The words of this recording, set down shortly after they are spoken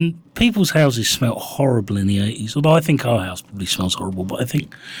People's houses smelt horrible in the 80s, although I think our house probably smells horrible, but I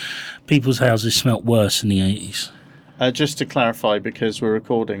think people's houses smelt worse in the 80s. Just to clarify, because we're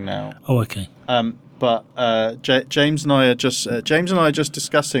recording now. Oh, okay. But James and I are just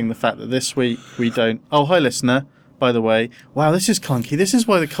discussing the fact that this week we don't. Oh, hi, listener. By the way, wow, this is clunky. This is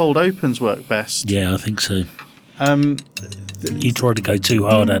why the cold opens work best. Yeah, I think so. You tried to go too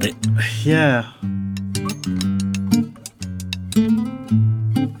hard at it. Yeah.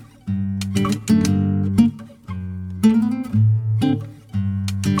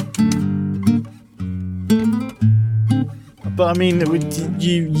 But I mean,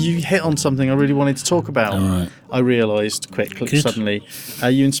 you hit on something I really wanted to talk about. All right. I realised quickly, Good. suddenly.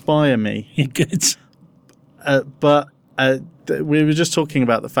 You inspire me. Yeah, good. But we were just talking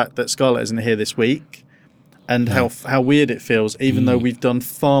about the fact that Scarlett isn't here this week, and how weird it feels, even though we've done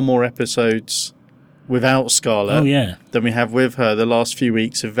far more episodes without Scarlett than we have with her. The last few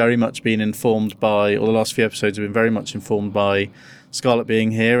weeks have very much been informed by, or the last few episodes have been very much informed by Scarlett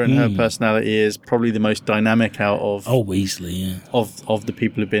being here, and her personality is probably the most dynamic out of easily, of the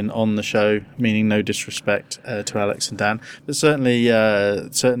people who've been on the show. Meaning no disrespect to Alex and Dan, but certainly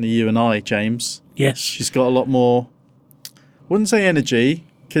you and I, James. Yes, She's got a lot more. Wouldn't say energy,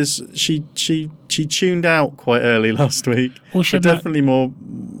 because she tuned out quite early last week. Well, but definitely more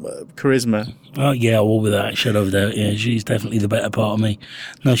charisma. Oh yeah, all without a shadow of a doubt. Yeah, she's definitely the better part of me.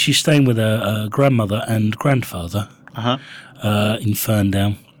 No, she's staying with her grandmother and grandfather in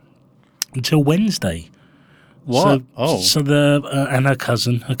Ferndown until Wednesday. What? So and her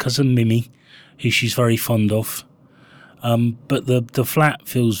cousin Mimi, who she's very fond of. But the flat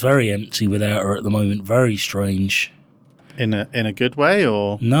feels very empty without her at the moment. Very strange. In a good way,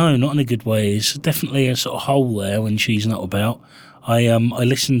 or no, not in a good way. It's definitely a sort of hole there when she's not about. I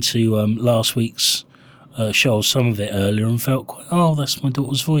listened to last week's show, some of it earlier, and felt quite. Oh, that's my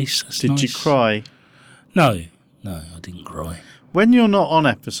daughter's voice. That's did nice. you cry? No, I didn't cry. When you're not on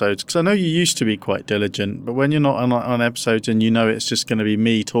episodes, because I know you used to be quite diligent, but when you're not on episodes and you know it's just going to be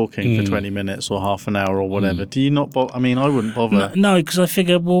me talking for 20 minutes or half an hour or whatever, do you not I mean, I wouldn't bother. No, because I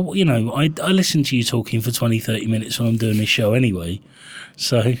figure, well, you know, I listen to you talking for 20, 30 minutes when I'm doing this show anyway,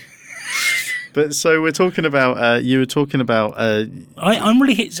 so... But so we're talking about, you were talking about... I'm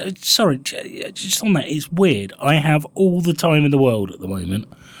really... Sorry, just on that, it's weird. I have all the time in the world at the moment.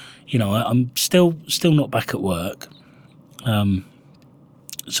 You know, I'm still not back at work. So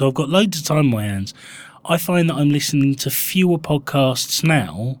I've got loads of time on my hands. I find that I'm listening to fewer podcasts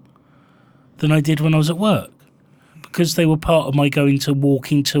now than I did when I was at work, because they were part of my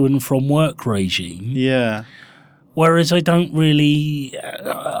walking to and from work regime. Yeah. Whereas I don't know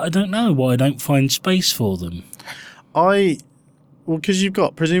why I don't find space for them. Well, because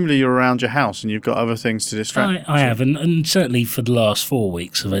presumably you're around your house and you've got other things to distract. I have, and certainly for the last 4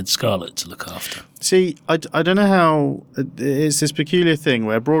 weeks I've had Scarlett to look after. See, I don't know how, it's this peculiar thing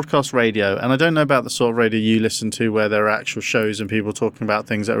where broadcast radio, and I don't know about the sort of radio you listen to where there are actual shows and people talking about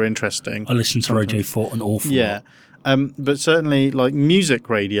things that are interesting. I listen to Radio 4 an awful lot. But certainly like music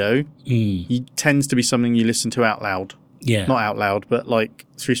radio tends to be something you listen to out loud. Yeah. Not out loud, but like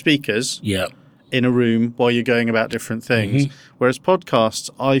through speakers. Yeah. In a room while you're going about different things. Whereas podcasts,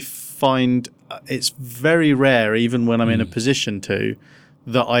 I find it's very rare, even when I'm in a position to,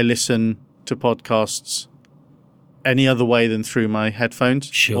 that I listen to podcasts any other way than through my headphones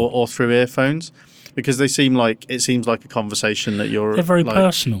or through earphones, because it seems like a conversation that they're very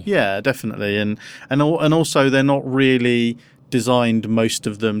personal. Yeah, definitely. And also they're not really designed, most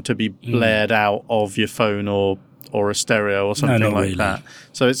of them, to be blared out of your phone or a stereo or something like really. that.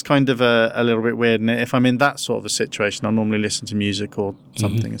 So it's kind of a little bit weird. And if I'm in that sort of a situation, I'll normally listen to music or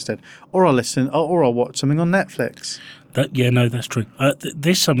something instead. Or I'll watch something on Netflix. That's true.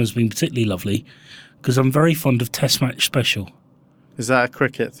 This summer's been particularly lovely because I'm very fond of Test Match Special. Is that a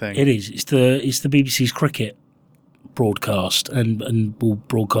cricket thing? It is. It's the BBC's cricket broadcast and will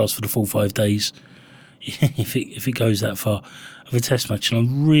broadcast for the full 5 days if it goes that far of a Test match. And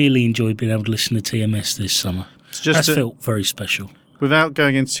I've really enjoyed being able to listen to TMS this summer. That's felt very special. Without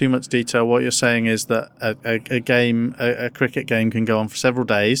going into too much detail, what you're saying is that a cricket game can go on for several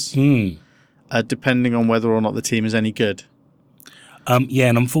days, depending on whether or not the team is any good. And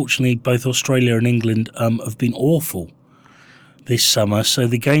unfortunately, both Australia and England have been awful this summer, so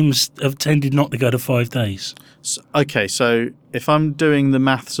the games have tended not to go to 5 days. So if I'm doing the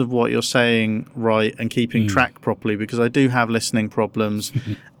maths of what you're saying right and keeping track properly, because I do have listening problems,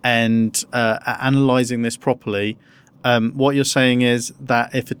 and analysing this properly, what you're saying is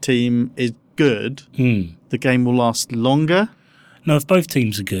that if a team is good, the game will last longer? No, if both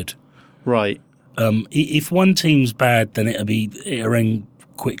teams are good. Right. If one team's bad, then it'll end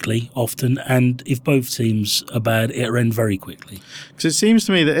quickly, often, and if both teams are bad, it'll end very quickly. Because it seems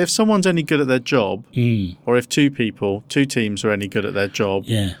to me that if someone's any good at their job, or if two teams are any good at their job,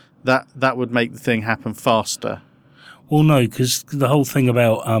 that would make the thing happen faster. Well, no, because the whole thing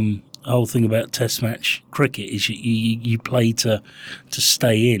about Test match cricket is you play to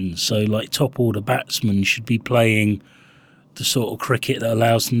stay in. So, like, top order batsmen should be playing the sort of cricket that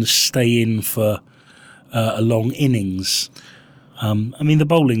allows them to stay in for a long innings. I mean, the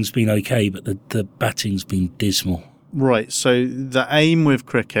bowling's been okay, but the batting's been dismal. Right. So the aim with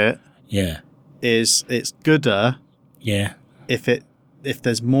cricket, is it's gooder, if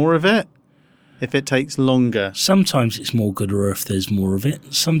there's more of it. If it takes longer. Sometimes it's more gooder if there's more of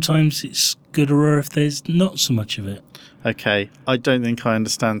it. Sometimes it's gooder if there's not so much of it. Okay, I don't think I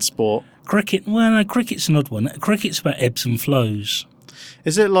understand sport. Cricket, well, no, cricket's an odd one. Cricket's about ebbs and flows.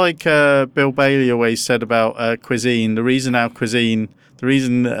 Is it like Bill Bailey always said about cuisine? The reason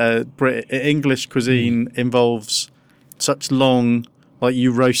English cuisine involves such long, like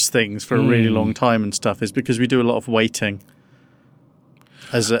you roast things for a really long time and stuff, is because we do a lot of waiting.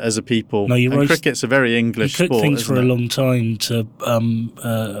 As a people, cricket's a very English sport. You cook things for a it? long time to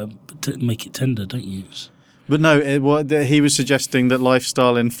make it tender, don't you? But no, he was suggesting that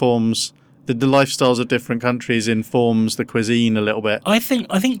lifestyle informs the lifestyles of different countries informs the cuisine a little bit. I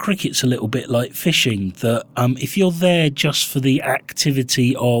think cricket's a little bit like fishing. That if you're there just for the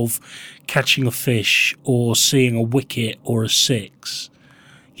activity of catching a fish or seeing a wicket or a six,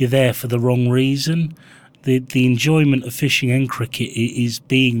 you're there for the wrong reason. The enjoyment of fishing and cricket is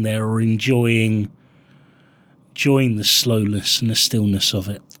being there or enjoying the slowness and the stillness of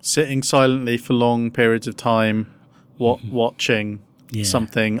it. Sitting silently for long periods of time, watching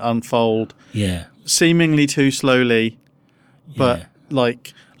something unfold. Yeah. Seemingly too slowly, but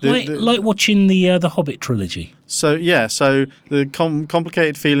like watching the Hobbit trilogy. So the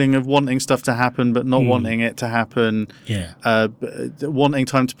complicated feeling of wanting stuff to happen but not wanting it to happen. Yeah. Wanting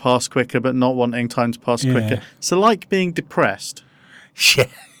time to pass quicker but not wanting time to pass quicker. So like being depressed. Yeah.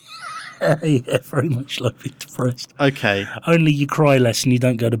 Yeah, very much like being depressed. Okay. Only you cry less and you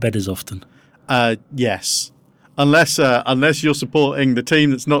don't go to bed as often. Yes. Unless you're supporting the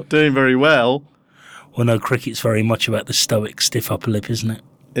team that's not doing very well. Well, no, cricket's very much about the stoic, stiff upper lip, isn't it?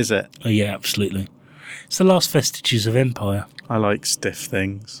 Is it? Oh, yeah, absolutely. It's the last vestiges of empire. I like stiff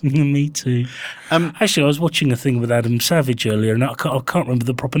things. Me too. Actually, I was watching a thing with Adam Savage earlier, and I can't remember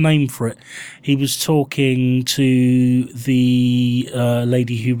the proper name for it. He was talking to the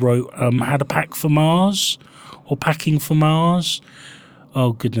lady who wrote How to Pack for Mars, or Packing for Mars.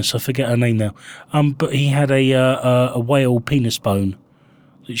 Oh, goodness, I forget her name now. But he had a whale penis bone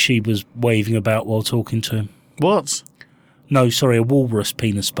that she was waving about while talking to him. What? No, sorry, a walrus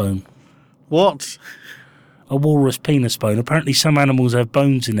penis bone. What? A walrus penis bone. Apparently some animals have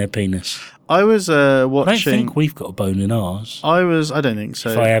bones in their penis. I was watching... I don't think we've got a bone in ours. I don't think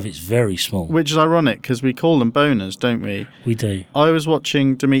so. If I have, it's very small. Which is ironic, because we call them boners, don't we? We do. I was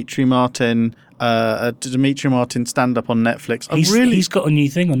watching Dimitri Martin stand-up on Netflix. He's got a new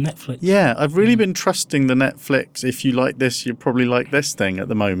thing on Netflix. Yeah, I've really been trusting the Netflix. If you like this, you probably like this thing at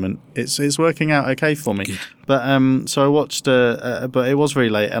the moment. It's working out okay for me. Good. But so I watched, but it was very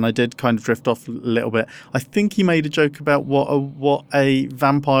late, and I did kind of drift off a little bit. I think he made a joke about what a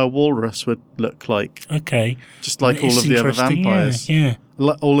vampire walrus would look like. Okay. Just like all of the other vampires. Yeah.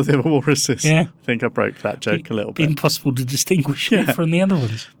 All of the other walruses. Yeah. I think I broke that joke a little bit. Impossible to distinguish it from the other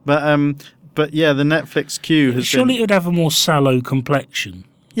ones. But yeah, the Netflix queue has Surely it would have a more sallow complexion.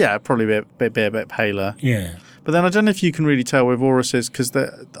 Yeah, probably be a bit paler. Yeah. But then I don't know if you can really tell with walruses, because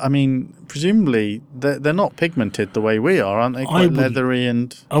presumably they're not pigmented the way we are, aren't they? Quite leathery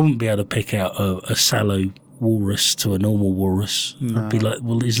and... I wouldn't be able to pick out a sallow walrus to a normal walrus. No. I'd be like,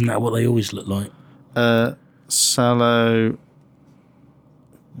 well, isn't that what they always look like? Sallow...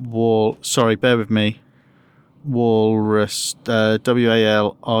 Sorry, bear with me. Walrus,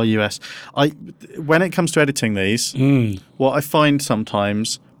 Walrus. When it comes to editing these, what I find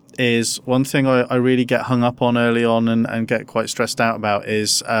sometimes is one thing I really get hung up on early on and get quite stressed out about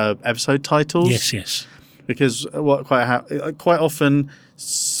is episode titles. Yes. Because quite often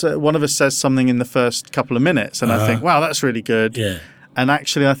one of us says something in the first couple of minutes, and I think, wow, that's really good. Yeah. And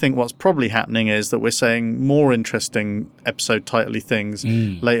actually, I think what's probably happening is that we're saying more interesting episode title-y things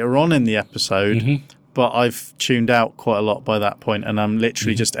later on in the episode. Mm-hmm. But I've tuned out quite a lot by that point, and I'm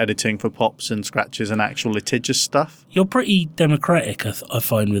literally just editing for pops and scratches and actual litigious stuff. You're pretty democratic, I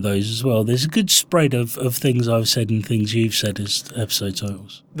find, with those as well. There's a good spread of things I've said and things you've said as episode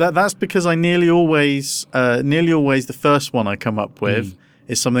titles. That's because I nearly always the first one I come up with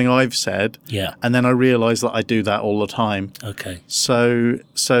is something I've said. Yeah. And then I realise that I do that all the time. Okay. So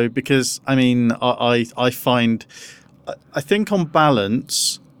because, I mean, I find, I think on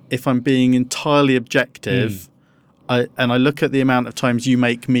balance, if I'm being entirely objective, I look at the amount of times you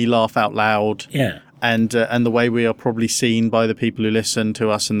make me laugh out loud. Yeah. And the way we are probably seen by the people who listen to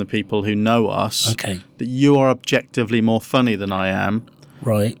us and the people who know us, Okay. that you are objectively more funny than I am.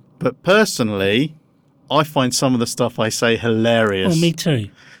 Right. But personally, I find some of the stuff I say hilarious. Oh, me too.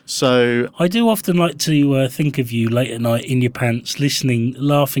 So I do often like to think of you late at night in your pants, listening,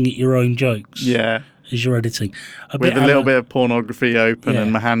 laughing at your own jokes. yeah, As you're editing. with a little bit of pornography open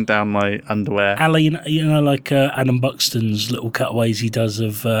and my hand down my underwear. Ali, you know, like Adam Buxton's little cutaways he does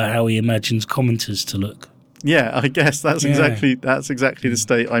of how he imagines commenters to look. Yeah, I guess that's exactly the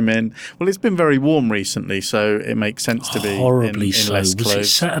state I'm in. Well, it's been very warm recently, so it makes sense to be horribly in so. less Was clothes. it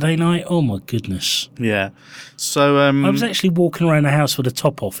Saturday night? Oh my goodness! Yeah. So I was actually walking around the house with a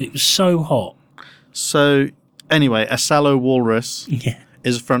top off. It was so hot. So anyway, a sallow walrus Yeah.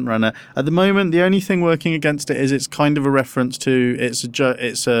 is a front runner at the moment. The only thing working against it is it's kind of a reference to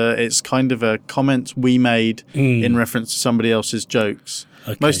it's kind of a comment we made in reference to somebody else's jokes.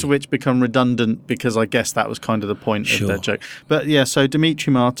 Okay. Most of which become redundant because I guess that was kind of the point of their joke. But yeah, so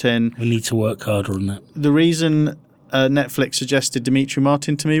Dimitri Martin. We need to work harder on that. The reason Netflix suggested Dimitri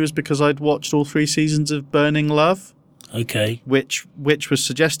Martin to me was because I'd watched all 3 seasons of Burning Love. Okay. Which was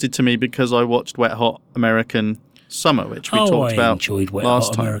suggested to me because I watched Wet Hot American Summer, which we talked about enjoyed Wet last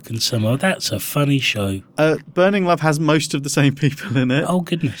Hot time. American Summer. That's a funny show. Burning Love has most of the same people in it. Oh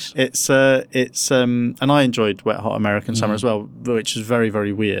goodness. It's and I enjoyed Wet Hot American Summer as well, which is very,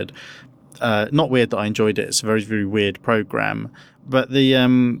 very weird. Not weird that I enjoyed it. It's a very, very weird program. But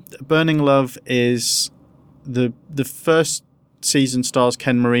the Burning Love is the first season stars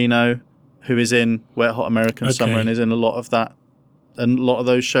Ken Marino, who is in Wet Hot American Summer and is in a lot of that and a lot of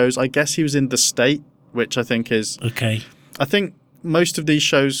those shows. I guess he was in The State, which I think is Okay. I think most of these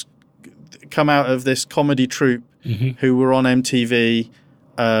shows come out of this comedy troupe who were on MTV,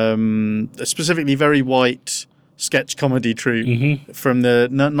 specifically very white sketch comedy troupe from the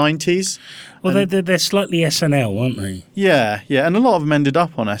 90s. Well, they're slightly SNL, aren't they? Yeah, and a lot of them ended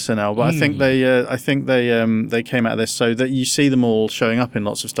up on SNL, but I think they came out of this so that you see them all showing up in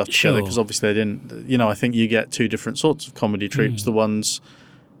lots of stuff together because obviously they didn't. You know, I think you get 2 different sorts of comedy troupes. The ones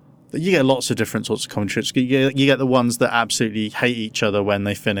you get lots of different sorts of comedy troupes. You get the ones that absolutely hate each other when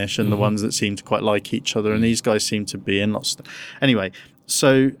they finish, and the ones that seem to quite like each other. And these guys seem to be in lots. Anyway,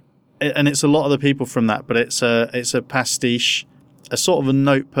 so and it's a lot of the people from that, but it's a pastiche, a sort of a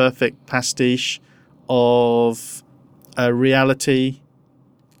note perfect pastiche of reality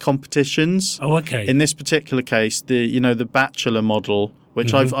competitions. Oh, okay. In this particular case, the Bachelor model,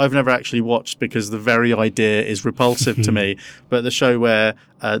 which I've never actually watched because the very idea is repulsive to me. But the show where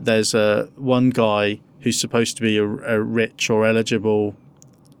there's one guy who's supposed to be a rich or eligible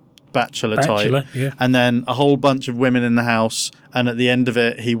bachelor type, yeah. and then a whole bunch of women in the house, and at the end of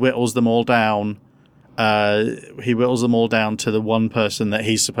it, he whittles them all down. He whittles them all down to the one person that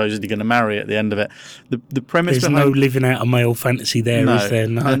he's supposedly going to marry at the end of it. The premise There's behind, no living out a male fantasy there, is there?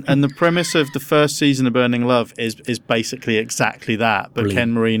 No. And the premise of the first season of Burning Love is basically exactly that. But Brilliant.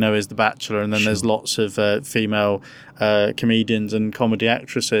 Ken Marino is the Bachelor, and then there's lots of female comedians and comedy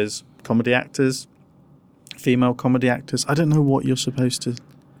actresses, female comedy actors. I don't know what you're supposed to.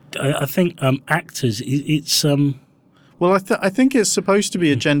 I think actors. It's Well, I think it's supposed to be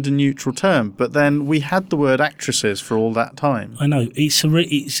a gender-neutral term, but then we had the word actresses for all that time. I know it's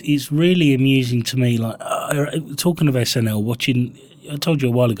really amusing to me. Like talking of SNL, watching. I told you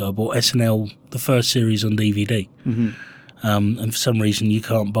a while ago I bought SNL the first series on DVD, and for some reason you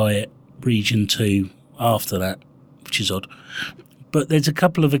can't buy it Region 2 after that, which is odd. But there's a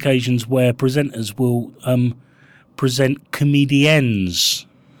couple of occasions where presenters will present comedians.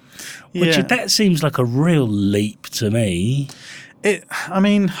 Which that seems like a real leap to me. I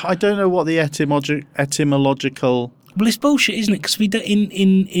mean, I don't know what the etymological. Well, it's bullshit, isn't it? Because we don't,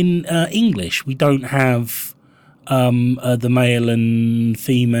 in English we don't have the male and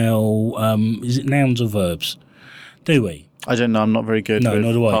female. Is it nouns or verbs? Do we? I don't know. I'm not very good with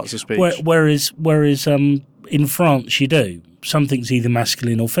nor do I. parts of speech. Whereas in France you do. Something's either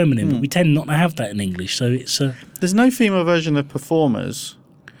masculine or feminine, but we tend not to have that in English. So it's There's no female version of performers.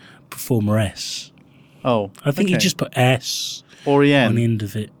 performeress. Oh, I think you okay. just put S on the Orienne. end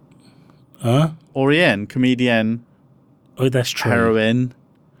of it. Huh? Orienne, comedienne, Oh, that's true. heroine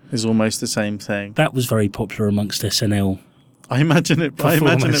is almost the same thing. That was very popular amongst SNL. I imagine it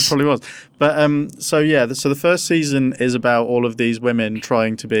probably was. But so the first season is about all of these women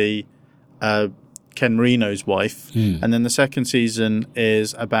trying to be Ken Marino's wife, and then the second season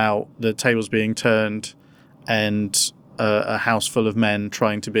is about the tables being turned and a house full of men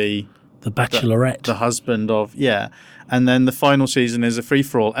trying to be The Bachelorette. the husband of, and then the final season is a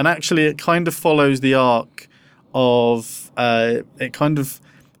free-for-all, and actually it kind of follows the arc of it kind of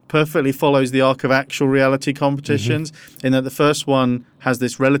perfectly follows the arc of actual reality competitions, in that the first one has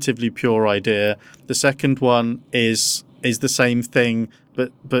this relatively pure idea, the second one is the same thing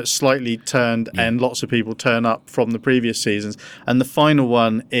but slightly turned, and lots of people turn up from the previous seasons, and the final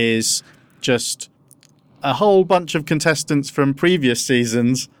one is just a whole bunch of contestants from previous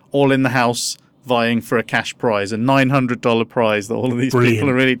seasons all in the house vying for a cash prize, a $900 prize that all of these people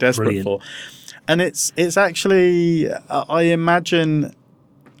are really desperate for. And it's actually, I imagine,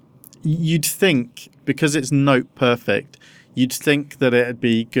 you'd think, because it's note perfect, you'd think that it'd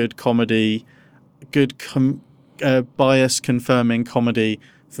be good comedy, good bias confirming comedy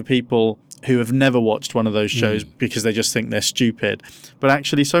for people who have never watched one of those shows because they just think they're stupid. But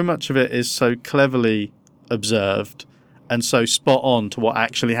actually, so much of it is so cleverly observed and so spot on to what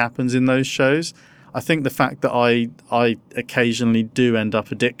actually happens in those shows. I think the fact that I occasionally do end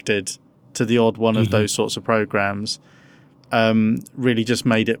up addicted to the odd one of those sorts of programs really just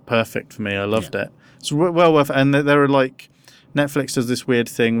made it perfect for me. I loved it. It's well worth it. And there are like, Netflix does this weird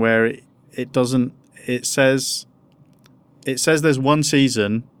thing where it says there's one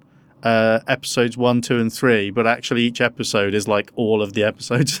season, episodes 1, 2, and 3, but actually each episode is like all of the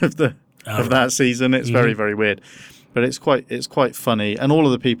episodes of that season. It's very, very weird, but it's quite funny, and all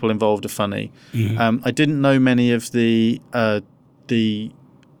of the people involved are funny. I didn't know many of the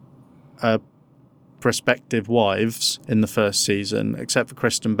prospective wives in the first season, except for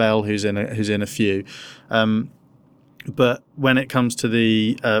Kristen Bell, who's in a few. But when it comes to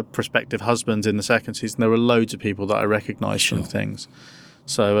the prospective husbands in the second season, there were loads of people that I recognised from things.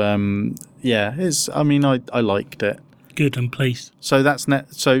 So I liked it. Good, I'm pleased. So that's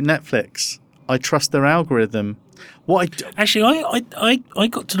Netflix. I trust their algorithm. Actually, I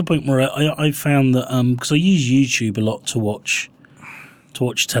got to the point where I found that because I use YouTube a lot to watch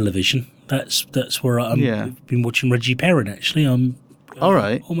television. That's where I've been watching Reggie Perrin. Actually, I'm all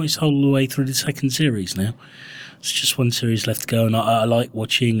right, almost all the way through the second series now. It's just one series left to go, and I like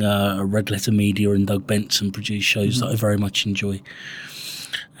watching Red Letter Media and Doug Benson produce shows that I very much enjoy.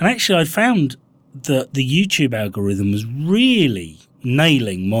 And actually, I found that the YouTube algorithm was really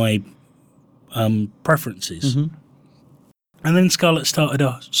nailing my preferences. And then Scarlett started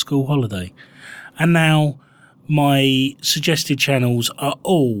a school holiday, and now my suggested channels are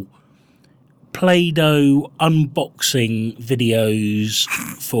all Play-Doh unboxing videos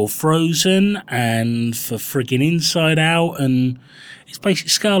for Frozen and for friggin' Inside Out, and it's basically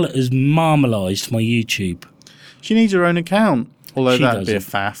Scarlett has marmalised my YouTube. She needs her own account, although that'd be a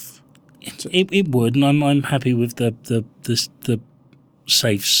faff. It would, and I'm happy with the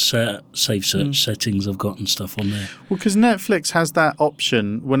safe search settings I've got and stuff on there. Well, because Netflix has that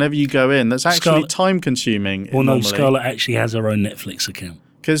option whenever you go in. That's actually time consuming. Well, no, Scarlett actually has her own Netflix account.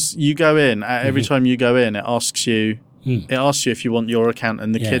 Because you go in, every time you go in, it asks you if you want your account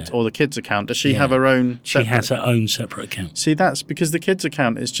and the kids or the kids' account. Does she have her own? She has her own separate account. See, that's because the kids'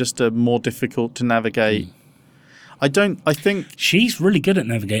 account is just more difficult to navigate. I think she's really good at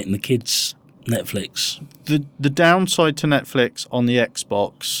navigating the kids' Netflix. The downside to Netflix on the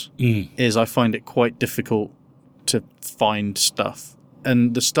Xbox is I find it quite difficult to find stuff.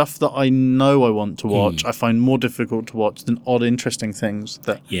 And the stuff that I know I want to watch, I find more difficult to watch than odd, interesting things.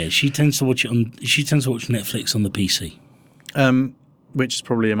 She tends to watch Netflix on the PC, which is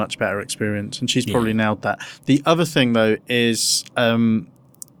probably a much better experience, and she's probably nailed that. The other thing, though, is, I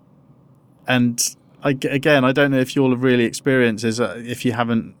don't know if you all have really experienced is if you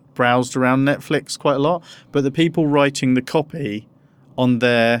haven't browsed around Netflix quite a lot, but the people writing the copy on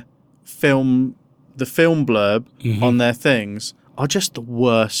the film blurb on their things are just the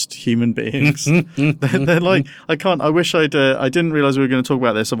worst human beings. They're like, I wish I didn't realize we were going to talk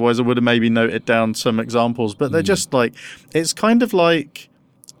about this, otherwise I would have maybe noted down some examples, but they're just like, it's kind of like,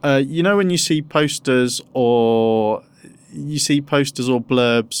 when you see posters or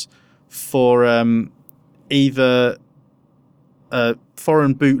blurbs for either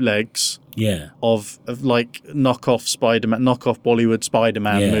foreign bootlegs of like knockoff Bollywood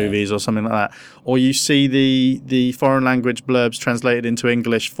Spider-Man movies or something like that, or you see the foreign language blurbs translated into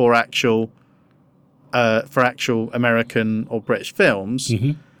English for actual American or British films,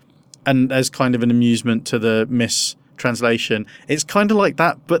 and as kind of an amusement to the mistranslation. It's kind of like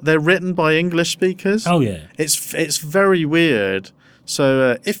that, but they're written by English speakers. It's very weird.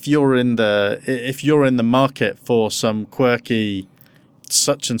 So if you're in the market for some quirky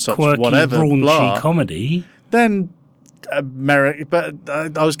such and such, quirky, whatever, raunchy blah, comedy. then I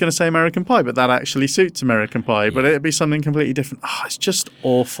was going to say American Pie, but that actually suits American Pie. But it'd be something completely different. It's just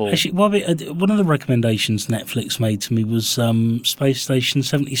awful. Actually, one of the recommendations Netflix made to me was Space Station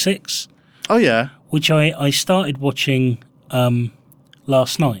 76. Oh yeah, which I started watching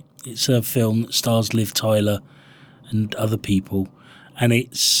last night. It's a film that stars Liv Tyler and other people, and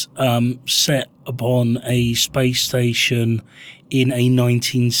it's set upon a space station in a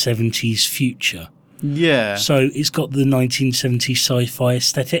 1970s future. yeah. So it's got the 1970s sci-fi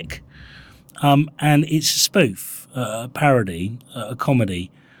aesthetic, and it's a spoof, a parody, a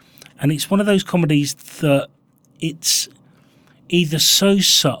comedy, and it's one of those comedies that it's either so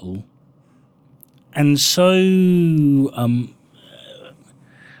subtle and so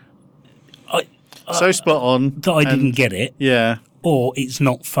So spot on that I didn't get it, Yeah, or it's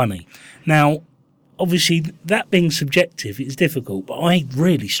not funny. Now, obviously, that being subjective, it's difficult, but I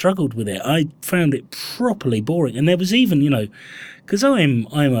really struggled with it. I found it properly boring, and there was even, because I'm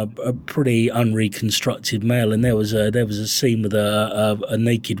a pretty unreconstructed male, and there was a scene with a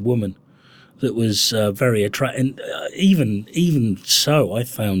naked woman that was very attractive. Even so, I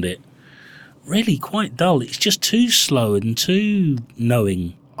found it really quite dull. It's just too slow and too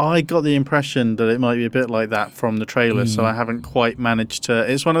knowing. I got the impression that it might be a bit like that from the trailer, so I haven't quite managed to.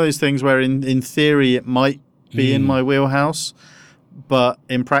 It's one of those things where, in theory, it might be in my wheelhouse, but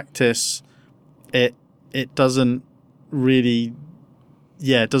in practice, it doesn't really.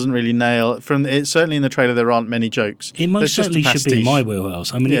 Yeah, it doesn't really nail. Certainly in the trailer, there aren't many jokes. It most There's just a certainly should be in pastiche. my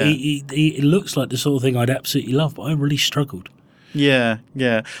wheelhouse. I mean, Yeah. it looks like the sort of thing I'd absolutely love, but I really struggled. Yeah.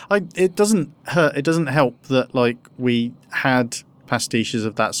 It doesn't hurt. It doesn't help that we had pastiches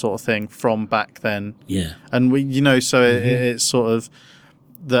of that sort of thing from back then. Yeah. And it's sort of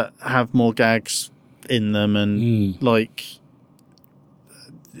that have more gags in them, and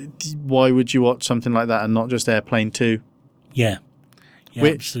why would you watch something like that and not just Airplane 2? Yeah. Yeah,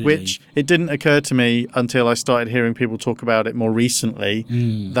 absolutely. Which it didn't occur to me until I started hearing people talk about it more recently,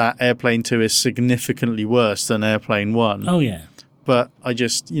 that Airplane 2 is significantly worse than Airplane 1. Oh, yeah. But I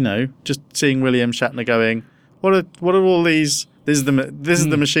just seeing William Shatner going, what are all these? This is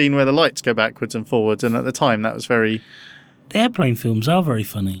the machine where the lights go backwards and forwards, and at the time that was very. The Airplane films are very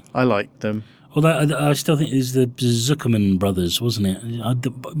funny. I liked them. Although I still think it was the Zuckerman brothers, wasn't it?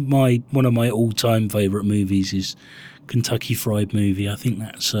 One of my all-time favourite movies is Kentucky Fried Movie. I think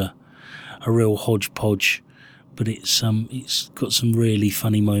that's a real hodgepodge, but it's got some really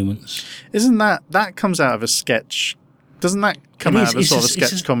funny moments. Isn't that comes out of a sketch? Doesn't that come out of a sort of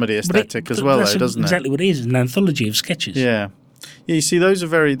sketch comedy aesthetic as well, though, doesn't it? Exactly what it is, an anthology of sketches. Yeah. Yeah, you see,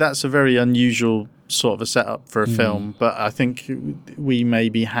 that's a very unusual sort of a setup for a film, but I think we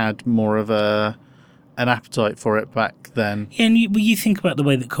maybe had more of an appetite for it back then. Yeah, and you think about the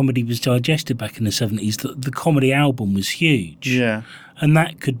way that comedy was digested back in the 70s, the comedy album was huge. Yeah. And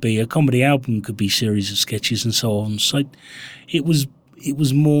that could be, a comedy album could be a series of sketches and so on. So it was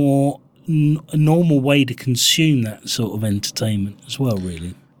more a normal way to consume that sort of entertainment as well,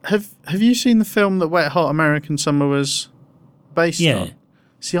 really. Have you seen the film that Wet Hot American Summer was based on?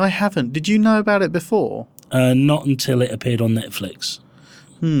 See, I haven't. Did you know about it before? Not until it appeared on Netflix.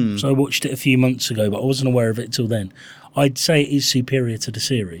 So I watched it a few months ago, but I wasn't aware of it till then. I'd say it is superior to the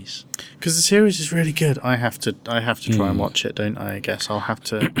series. Because the series is really good. I have to try and watch it, don't I? I guess I'll have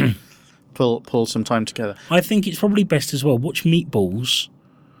to pull some time together. I think it's probably best as well. Watch Meatballs,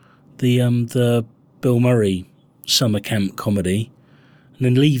 the Bill Murray summer camp comedy, and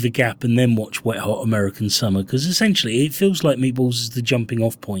then leave a gap and then watch Wet Hot American Summer, because essentially it feels like Meatballs is the jumping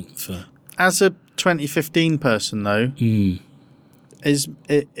off point for. As a 2015 person, though, is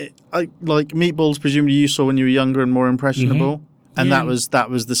it like Meatballs? Presumably you saw when you were younger and more impressionable, and that was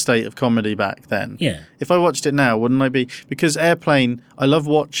the state of comedy back then. Yeah. If I watched it now, wouldn't I be? Because Airplane, I love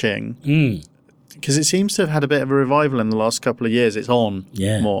watching. Because it seems to have had a bit of a revival in the last couple of years. It's on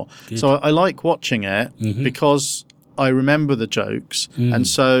more. Good. So I like watching it because I remember the jokes. And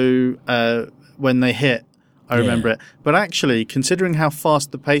so when they hit, I remember it. But actually, considering how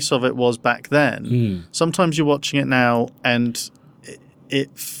fast the pace of it was back then, sometimes you're watching it now and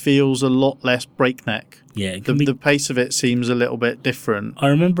it feels a lot less breakneck. Yeah, the pace of it seems a little bit different. I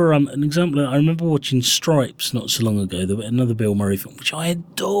remember an example. I remember watching Stripes not so long ago. Another Bill Murray film, which I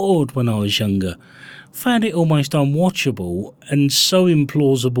adored when I was younger. Found it almost unwatchable and so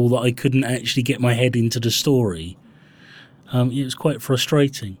implausible that I couldn't actually get my head into the story. It was quite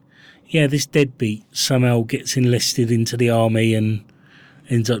frustrating. Yeah, this deadbeat somehow gets enlisted into the army and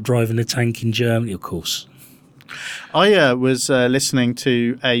ends up driving a tank in Germany, of course. I was listening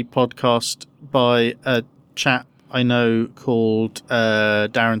to a podcast by a chap I know called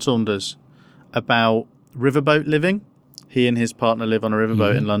Darren Saunders about riverboat living. He and his partner live on a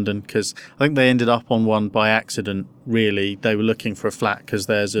riverboat in London because I think they ended up on one by accident, really. They were looking for a flat because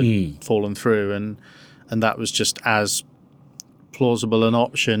theirs had fallen through, and that was just as plausible an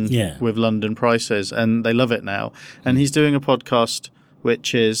option with London prices, and they love it now. And he's doing a podcast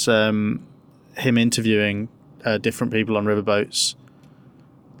which is him interviewing different people on riverboats,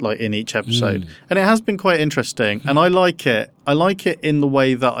 like in each episode, and it has been quite interesting, and I like it in the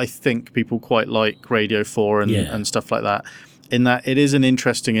way that I think people quite like Radio 4 and stuff like that, in that it is an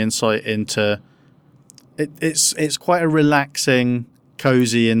interesting insight into it's quite a relaxing,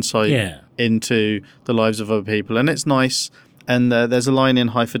 cozy insight into the lives of other people, and it's nice. And there's a line in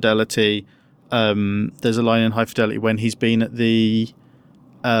High Fidelity when he's been at the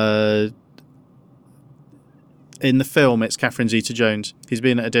in the film, it's Catherine Zeta-Jones. He's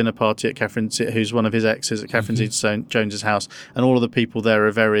been at a dinner party at who's one of his exes, at Catherine Zeta-Jones's house, and all of the people there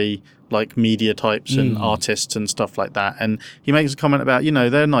are very like media types and artists and stuff like that. And he makes a comment about,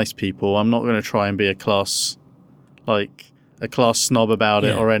 they're nice people. I'm not going to try and be a class snob about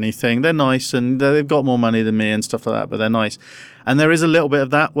it or anything. They're nice and they've got more money than me and stuff like that, but they're nice. And there is a little bit of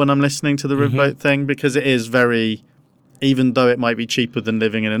that when I'm listening to the riverboat thing, because it is very, even though it might be cheaper than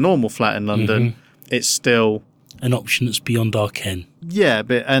living in a normal flat in London, it's still an option that's beyond our ken. Yeah,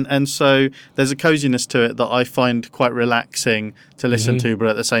 but and so there's a coziness to it that I find quite relaxing to listen to, but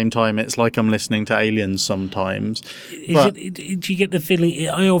at the same time, it's like I'm listening to aliens sometimes. Do you get the feeling?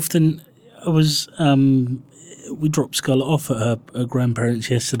 We dropped Scarlett off at her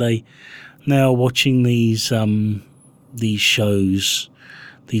grandparents yesterday. Now watching these shows,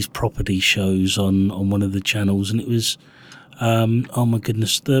 these property shows on one of the channels, and it was. Oh my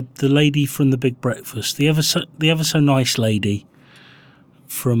goodness! The lady from The Big Breakfast, the ever so nice lady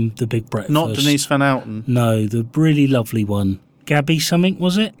from The Big Breakfast. Not Denise Van Outen. No, the really lovely one. Gabby something,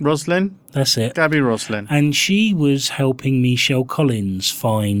 was it? Roslyn. That's it. Gabby Roslyn. And she was helping Michelle Collins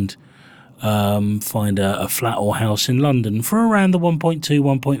find a flat or house in London for around the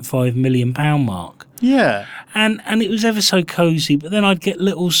 1.5 million pound mark. Yeah. And it was ever so cosy, but then I'd get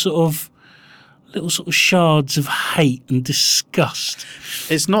little sort of shards of hate and disgust.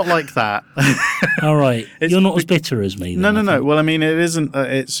 It's not like that. All right. You're not as bitter as me. Then, no. Well, I mean, it isn't.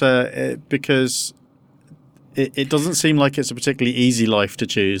 Because it doesn't seem like it's a particularly easy life to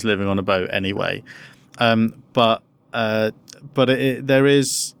choose, living on a boat anyway. But there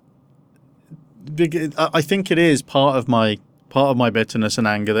is. I think it is part of my bitterness and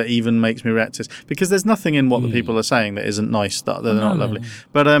anger that even makes me react to this, because there's nothing in what the people are saying that isn't nice, that they're not lovely.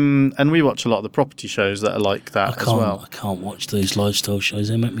 But and we watch a lot of the property shows that are like that as well. I can't watch those lifestyle shows;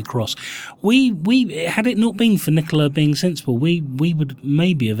 they make me cross. We had it not been for Nicola being sensible, we would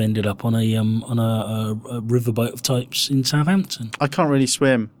maybe have ended up on a riverboat of types in Southampton. I can't really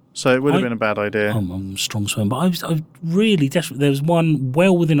swim, so it would have been a bad idea. I'm a strong swimmer, but I was really desperate. There was one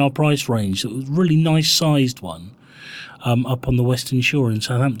well within our price range that was a really nice sized one. Up on the Western Shore in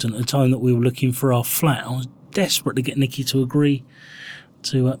Southampton at the time that we were looking for our flat. I was desperate to get Nikki to agree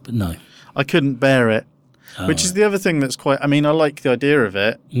to, but no. I couldn't bear it, which is the other thing that's quite... I mean, I like the idea of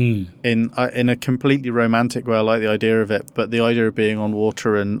it in a completely romantic way. I like the idea of it, but the idea of being on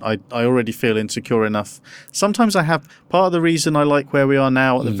water, and I already feel insecure enough. Sometimes I have... Part of the reason I like where we are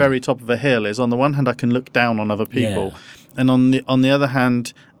now at the very top of a hill is, on the one hand, I can look down on other people, and on the other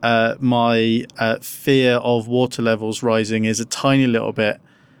hand... my fear of water levels rising is a tiny little bit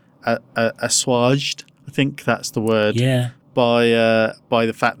assuaged. I think that's the word. Yeah. By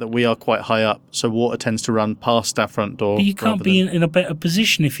the fact that we are quite high up, so water tends to run past our front door. But you can't be in a better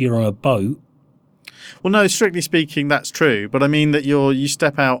position if you're on a boat. Well, no, strictly speaking, that's true. But I mean that you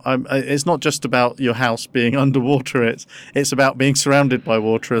step out. It's not just about your house being underwater. It's about being surrounded by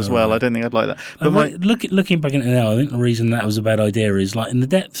water as well. I don't think I'd like that. But looking back at it now, I think the reason that was a bad idea is, like, in the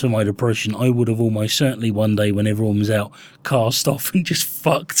depths of my depression, I would have almost certainly one day when everyone was out cast off and just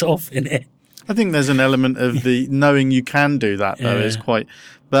fucked off in it. I think there's an element of the knowing you can do that though is quite.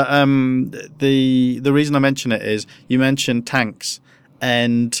 But the reason I mention it is you mentioned tanks,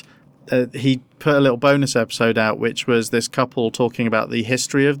 and he put a little bonus episode out, which was this couple talking about the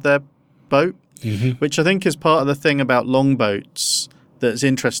history of their boat, which I think is part of the thing about longboats that's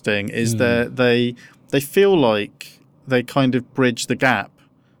interesting, is that they feel like they kind of bridge the gap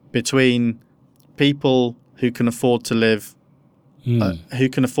between people who can afford to live, who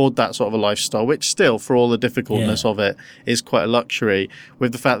can afford that sort of a lifestyle, which still, for all the difficultness of it, is quite a luxury,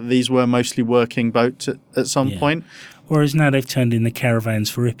 with the fact that these were mostly working boats at some point. Whereas now they've turned in the caravans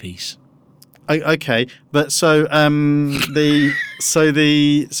for hippies. Okay, but so the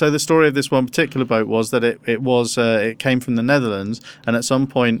story of this one particular boat was that it came from the Netherlands, and at some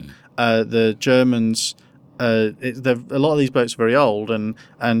point the Germans. A lot of these boats are very old, and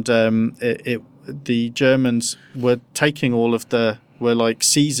the Germans were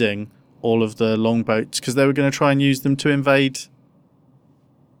seizing all of the longboats because they were going to try and use them to invade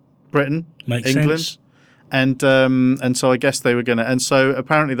Britain, England. Sense. And so I guess they were going to... And so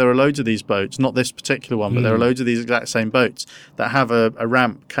apparently there are loads of these boats, not this particular one, but there are loads of these exact same boats that have a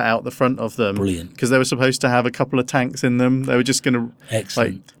ramp cut out the front of them. Brilliant. Because they were supposed to have a couple of tanks in them. They were just going to...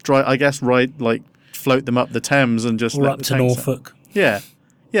 Excellent. Float them up the Thames and just... Or up to Norfolk. Yeah.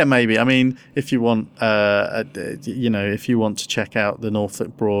 Yeah, maybe. I mean, if you want, if you want to check out the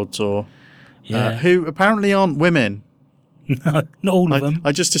Norfolk Broads who apparently aren't women. No, not all of them.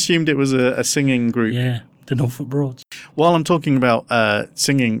 I just assumed it was a singing group. Yeah, the Norfolk Broads. While I'm talking about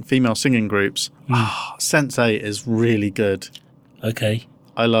female singing groups, Sense8 is really good. Okay.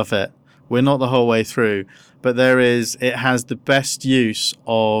 I love it. We're not the whole way through, but it has the best use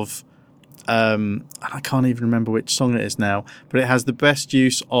of... I can't even remember which song it is now, but it has the best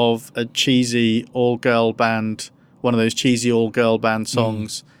use of a cheesy all-girl band, one of those cheesy all-girl band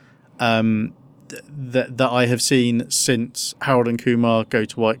songs that I have seen since Harold and Kumar Go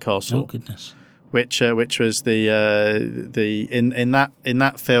to White Castle. Oh goodness! Which was in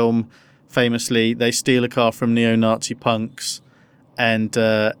that film, famously they steal a car from neo-Nazi punks, and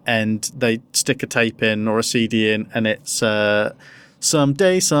they stick a tape in or a CD in, and it's.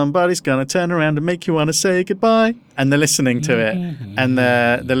 Someday somebody's gonna turn around and make you want to say goodbye, and they're listening to it, and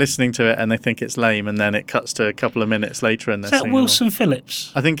they're listening to it, and they think it's lame, and then it cuts to a couple of minutes later, and they're Is that Wilson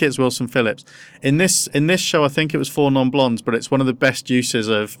Phillips? I think it's Wilson Phillips. In this show, I think it was Four Non-Blondes, but it's one of the best uses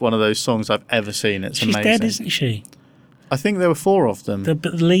of one of those songs I've ever seen. It's amazing. She's dead, isn't she? I think there were four of them. The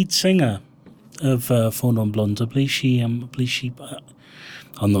lead singer of Four Non-Blondes, I believe she. I'm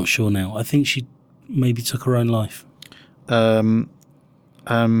not sure now. I think she maybe took her own life.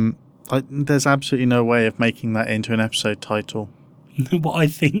 There's absolutely no way of making that into an episode title. What I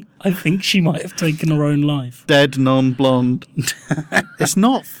think she might have taken her own life. Dead non-blonde. It's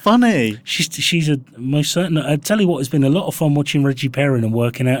not funny. She's a most certain. I tell you what, it's been a lot of fun watching Reggie Perrin and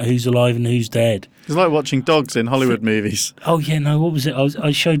working out who's alive and who's dead. It's like watching dogs in Hollywood movies. Oh yeah, no, what was it?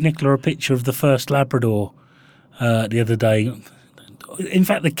 I showed Nicola a picture of the first Labrador the other day. In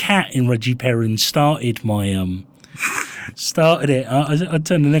fact, the cat in Reggie Perrin started it. I turned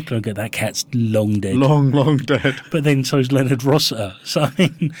to Nicola and go, that cat's long dead. Long dead. But then so's Leonard Rossiter. So, I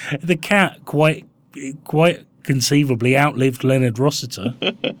mean, the cat quite conceivably outlived Leonard Rossiter.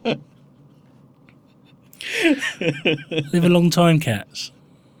 Live a long time, cats.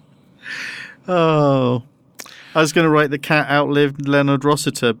 Oh. I was going to write the cat outlived Leonard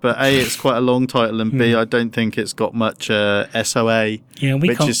Rossiter, but A, it's quite a long title, and B, I don't think it's got much SOA,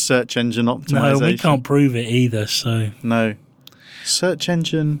 which is search engine optimization. No, we can't prove it either, so... No. Search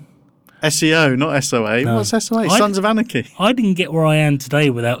engine... SEO, not SOA. No. What's SOA? Sons of Anarchy. I didn't get where I am today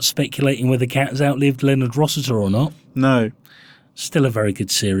without speculating whether Cat's outlived Leonard Rossiter or not. No. Still a very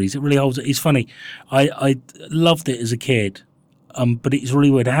good series. It really holds it. It's funny. I loved it as a kid, but it's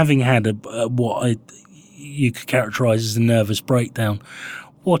really weird. Having had you could characterise as a nervous breakdown,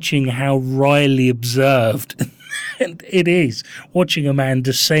 watching how wryly observed it is, watching a man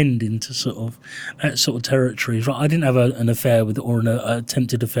descend into that sort of territory. I didn't have an affair with, or an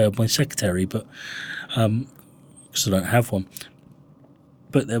attempted affair with my secretary, but because I don't have one.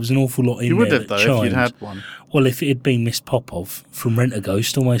 But there was an awful lot in there. You would have, though, if you'd had one. Well, if it had been Miss Popov from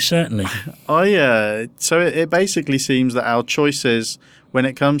Rent-A-Ghost, almost certainly. So it basically seems that our choices, when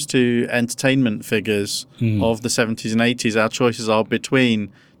it comes to entertainment figures of the 70s and 80s, our choices are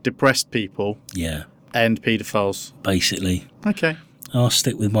between depressed people and paedophiles. Basically. Okay. I'll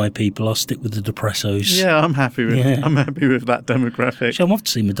stick with my people. I'll stick with the depressos. Yeah, I'm happy with that demographic. So I'm off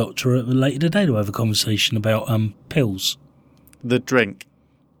to see my doctor later today to have a conversation about pills. The drink?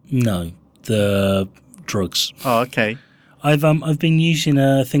 No, the drugs. Oh, okay. I've been using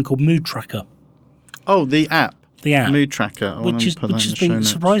a thing called Mood Tracker. Oh, the app. The app. Mood Tracker. Which has been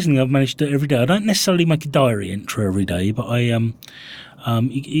surprisingly, I've managed to do it every day. I don't necessarily make a diary entry every day, but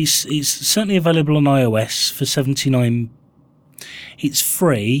it's certainly available on iOS for $79. It's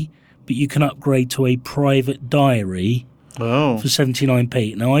free, but you can upgrade to a private diary for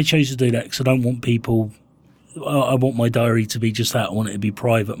 79p. Now, I chose to do that because I don't want people... I want my diary to be just that. I want it to be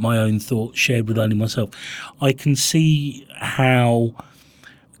private, my own thoughts shared with only myself. I can see how...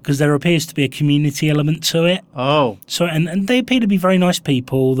 because there appears to be a community element to it. Oh. So, and they appear to be very nice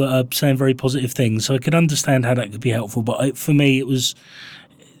people that are saying very positive things. So I could understand how that could be helpful. But for me, it was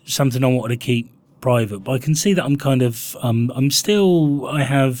something I wanted to keep private. But I can see that I'm kind of I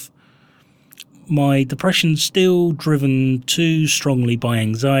have my depression still driven too strongly by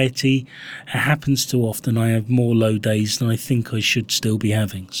anxiety. It happens too often. I have more low days than I think I should still be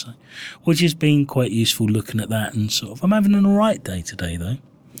having. So, which has been quite useful looking at that and sort of, I'm having an all right day today though.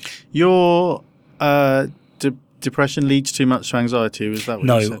 Your depression leads too much to anxiety. Was that what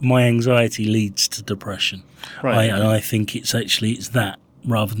you said? No, my anxiety leads to depression. Right. And I think it's that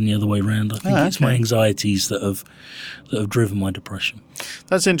rather than the other way around. I think it's my anxieties that have driven my depression.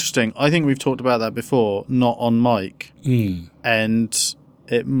 That's interesting. I think we've talked about that before, not on mic, and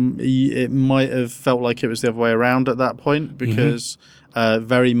it might have felt like it was the other way around at that point because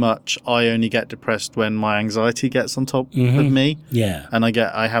very much I only get depressed when my anxiety gets on top of me, and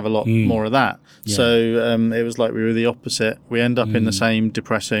I have a lot more of that. Yeah. So it was like we were the opposite. We end up in the same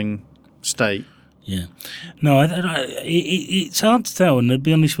depressing state. Yeah, no, it's hard to tell. And to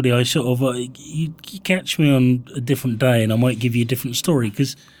be honest with you, I sort of you catch me on a different day, and I might give you a different story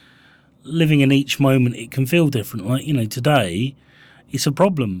because living in each moment, it can feel different. Like today, it's a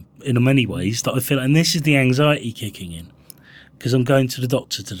problem in many ways that I feel, and this is the anxiety kicking in because I'm going to the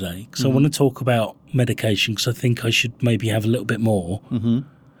doctor today because I want to talk about medication because I think I should maybe have a little bit more.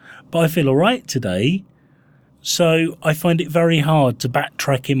 But I feel all right today. So I find it very hard to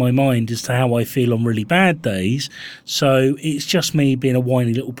backtrack in my mind as to how I feel on really bad days. So it's just me being a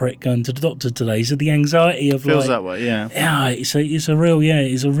whiny little prick going to the doctor today. So the anxiety of feels that way, yeah. Yeah, it's a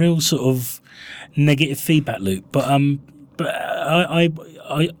real sort of negative feedback loop. But I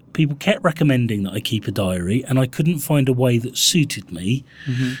people kept recommending that I keep a diary, and I couldn't find a way that suited me.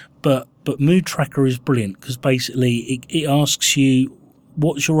 But Mood Tracker is brilliant because basically it asks you,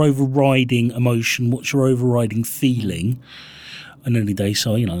 what's your overriding emotion? What's your overriding feeling? And any day,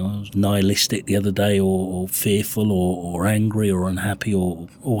 so I was nihilistic the other day, or fearful, or angry, or unhappy, or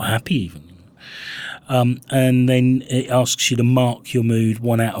happy even. And then it asks you to mark your mood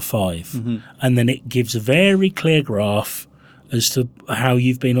 1 out of 5, and then it gives a very clear graph as to how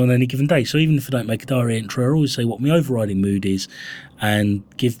you've been on any given day. So even if I don't make a diary entry, I always say what my overriding mood is, and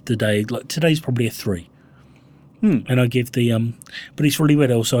give the day, like today's probably a 3. And I give the but it's really weird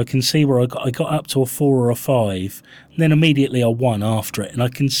also. I can see where I got up to a 4 or a 5, and then immediately a 1 after it, and I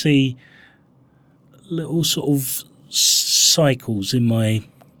can see little sort of cycles in my,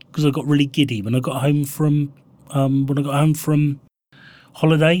 because I got really giddy when I got home from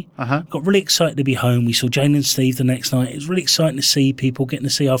holiday. Got really excited to be home. We saw Jane and Steve the next night. It was really exciting to see people, getting to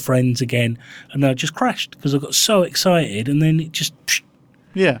see our friends again, and then I just crashed because I got so excited, and then it just.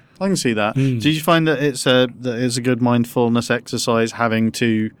 Yeah, I can see that. Did you find that it's a good mindfulness exercise having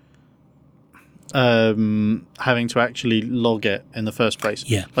to actually log it in the first place?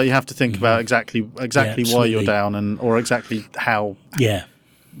 Yeah, like you have to think about exactly why you're down or exactly how. Yeah.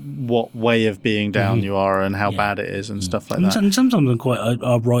 What way of being down you are and how bad it is and stuff like that. And sometimes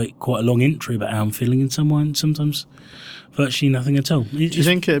I write quite a long entry about how I'm feeling in someone. Sometimes virtually nothing at all. Do you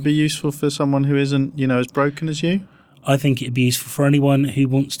think it'd be useful for someone who isn't as broken as you? I think it'd be useful for anyone who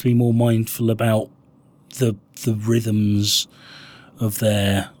wants to be more mindful about the rhythms of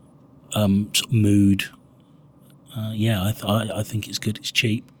their sort of mood. I think it's good. It's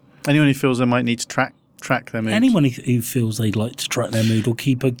cheap. Anyone who feels they might need to track their mood. Anyone who feels they'd like to track their mood or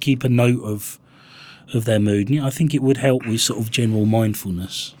keep a note of their mood. I think it would help with sort of general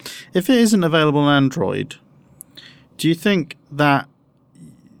mindfulness. If it isn't available on Android, do you think that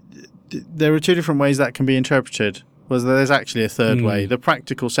there are 2 different ways that can be interpreted? Was there's actually a third way. The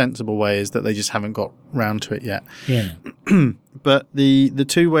practical, sensible way is that they just haven't got round to it yet. Yeah. But the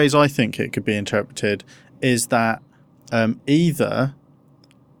 2 ways I think it could be interpreted is that either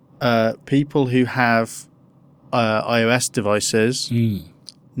people who have iOS devices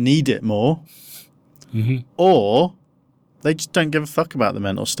need it more, or they just don't give a fuck about the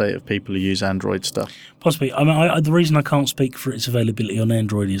mental state of people who use Android stuff. Possibly. I mean, the reason I can't speak for its availability on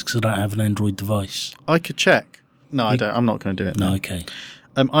Android is because I don't have an Android device. I could check. No, I don't. I'm not going to do it. No, okay.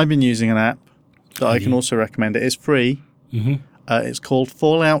 I've been using an app that I can also recommend. It is free. It's called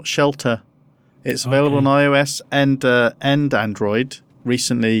Fallout Shelter. It's available on iOS and Android.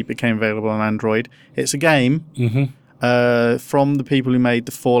 Recently became available on Android. It's a game from the people who made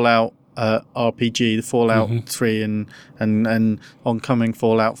the Fallout RPG, the Fallout 3 and oncoming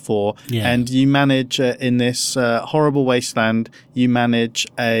Fallout 4. Yeah. And you manage in this horrible wasteland, you manage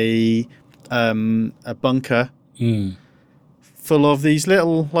a bunker full of these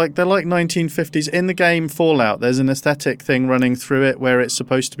little, they're like 1950s. In the game Fallout, there's an aesthetic thing running through it where it's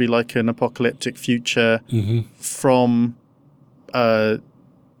supposed to be like an apocalyptic future from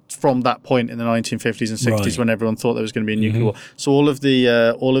from that point in the 1950s and 60s Right. when everyone thought there was going to be a nuclear war. So all of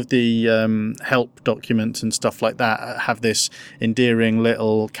the help documents and stuff like that have this endearing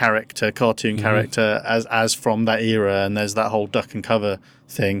little cartoon character as from that era, and there's that whole duck and cover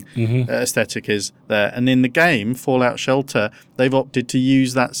thing. Aesthetic is there, and in the game Fallout Shelter, they've opted to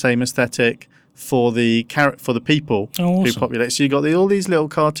use that same aesthetic for the people who awesome. populate. So you got all these little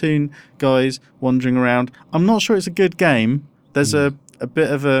cartoon guys wandering around. I'm not sure it's a good game. There's a bit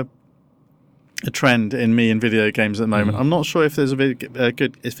of a trend in me in video games at the moment. I'm not sure if there's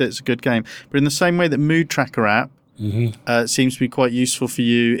if it's a good game, but in the same way that Mood Tracker app seems to be quite useful for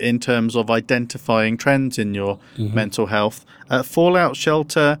you in terms of identifying trends in your mental health, Fallout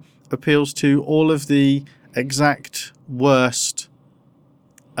Shelter appeals to all of the exact worst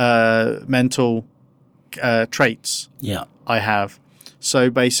mental traits I have. So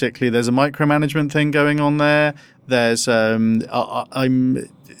basically, there's a micromanagement thing going on there. There's I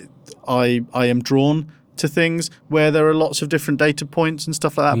am drawn to things where there are lots of different data points and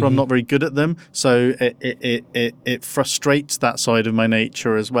stuff like that, but I'm not very good at them. So it frustrates that side of my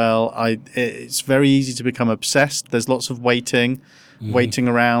nature as well. It's very easy to become obsessed. There's lots of waiting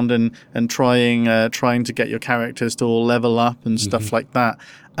around and trying to get your characters to all level up and stuff like that.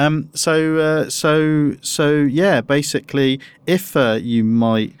 So yeah, basically, if you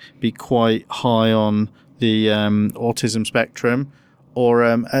might be quite high on the autism spectrum, or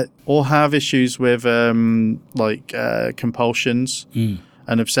have issues with compulsions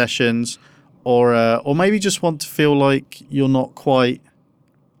and obsessions, or maybe just want to feel like you're not quite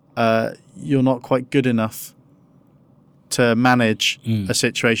good enough to manage a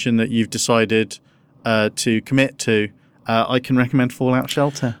situation that you've decided to commit to, I can recommend Fallout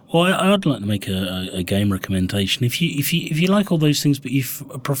Shelter. Well, I'd like to make a game recommendation. If you like all those things, but you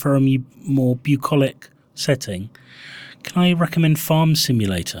prefer a more bucolic setting, can I recommend Farm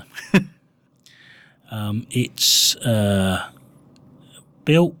Simulator? It's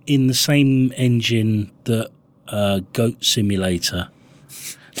built in the same engine that Goat Simulator,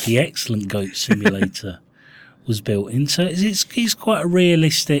 the excellent Goat Simulator, was built in. So it's quite a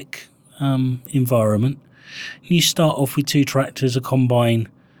realistic environment. You start off with 2 tractors, a combine,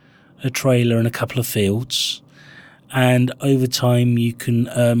 a trailer, and a couple of fields. And over time, you can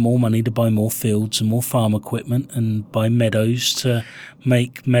earn more money to buy more fields and more farm equipment and buy meadows to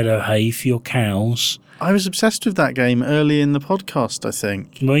make meadow hay for your cows. I was obsessed with that game early in the podcast, I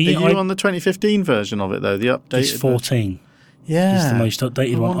think. Well, yeah, Are you on the 2015 version of it, though? The updated It's 14. Yeah. It's the most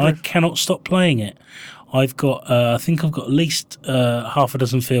updated one. I cannot stop playing it. I've got, I think I've got at least half a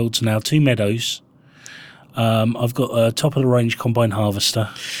dozen fields now, 2 meadows. I've got a top-of-the-range combine harvester.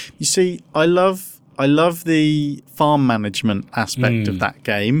 You see, I love the farm management aspect of that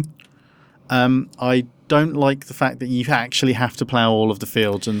game. I don't like the fact that you actually have to plough all of the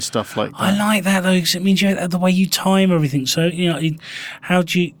fields and stuff like that. I like that, though, because it means the way you time everything. So, how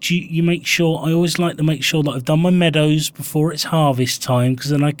do you make sure... I always like to make sure that I've done my meadows before it's harvest time,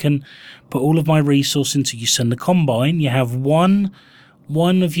 because then I can put all of my resource into... You send the combine, you have one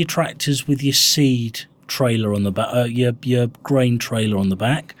of your tractors with your seed trailer on the back, your grain trailer on the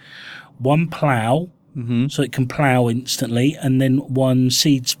back, one plough, so it can plough instantly, and then one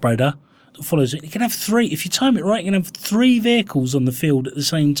seed spreader that follows it. You can have 3, if you time it right, you can have 3 vehicles on the field at the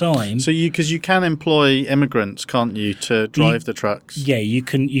same time. So because you can employ immigrants, can't you, to drive the trucks? Yeah, you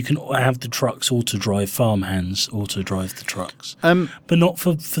can have the trucks auto-drive, farmhands auto-drive the trucks. But not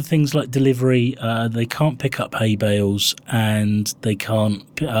for things like delivery. They can't pick up hay bales, and they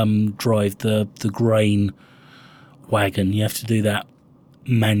can't drive the grain wagon. You have to do that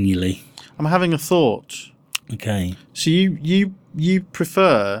manually. I'm having a thought. Okay. So you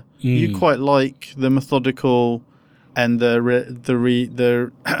prefer, you quite like the methodical and the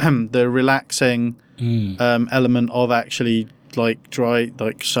relaxing element of actually like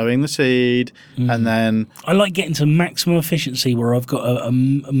sowing the seed, and then I like getting to maximum efficiency where I've got a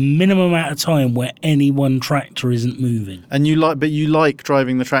minimum amount of time where any one tractor isn't moving. And you like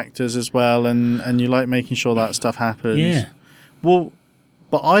driving the tractors as well, and you like making sure that stuff happens. Yeah. Well,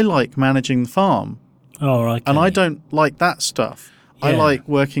 but I like managing the farm. Oh, right. Okay. And I don't like that stuff. Yeah. I like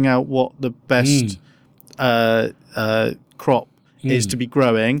working out what the best crop is to be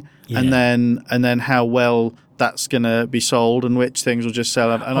growing, and then how well that's going to be sold, and which things will just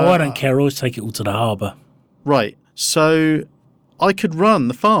sell. And I don't care. I always take it all to the harbour. Right. So I could run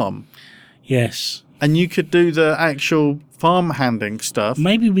the farm. Yes. And you could do the actual farm handling stuff.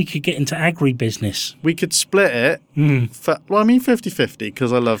 Maybe we could get into agri-business. We could split it. 50-50,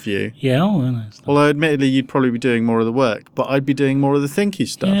 because I love you. Yeah, no, Although, admittedly, you'd probably be doing more of the work, but I'd be doing more of the thinky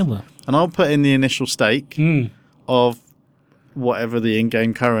stuff. Yeah, well. And I'll put in the initial stake of whatever the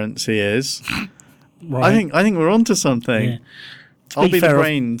in-game currency is. Right. I think we're onto something. Yeah. I'll be the fair,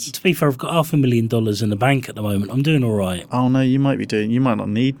 brains. To be fair, I've got $500,000 in the bank at the moment. I'm doing all right. Oh no, you might not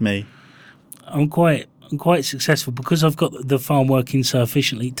need me. I'm quite successful because I've got the farm working so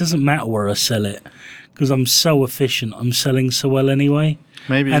efficiently. It doesn't matter where I sell it because I'm so efficient. I'm selling so well anyway.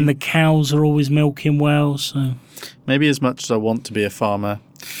 Maybe. And the cows are always milking well. So maybe as much as I want to be a farmer,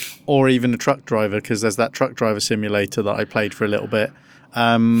 or even a truck driver, because there's that truck driver simulator that I played for a little bit,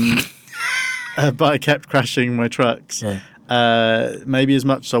 but I kept crashing my trucks. yeah. Maybe as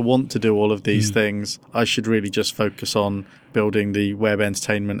much as I want to do all of these things, I should really just focus on building the web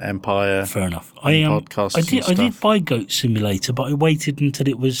entertainment empire. Fair enough. Podcasts I did buy Goat Simulator, but I waited until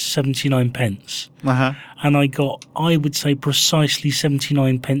it was 79 pence. Uh-huh. And I got, I would say, precisely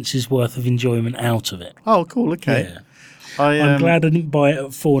 79 pence's worth of enjoyment out of it. Oh, cool. Okay. Yeah. I'm glad I didn't buy it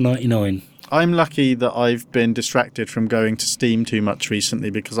at $4.99. I'm lucky that I've been distracted from going to Steam too much recently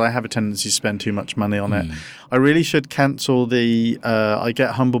because I have a tendency to spend too much money on it. I really should cancel the I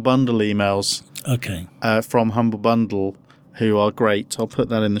get Humble Bundle emails from Humble Bundle, who are great. I'll put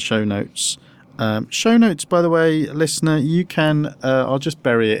that in the show notes. Show notes, by the way, listener, you can, I'll just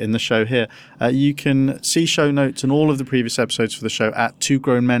bury it in the show here. You can see show notes and all of the previous episodes for the show at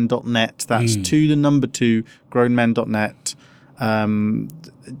twogrownmen.net. That's 2 grownmen.net.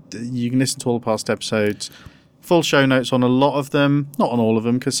 You can listen to all the past episodes. Full show notes on a lot of them, not on all of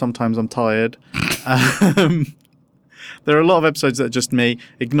them, because sometimes I'm tired. There are a lot of episodes that are just me.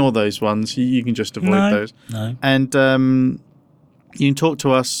 Ignore those ones. You can just avoid those. No. And you can talk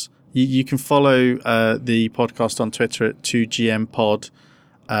to us. You can follow the podcast on Twitter at 2GMPod.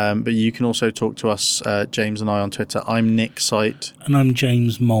 But you can also talk to us, James and I, on Twitter. I'm Nick Sight. And I'm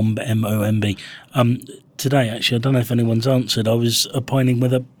James Momb, M-O-M-B. Today, actually, I don't know if anyone's answered. I was opining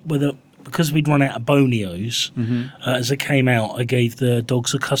whether because we'd run out of Bonios, as it came out, I gave the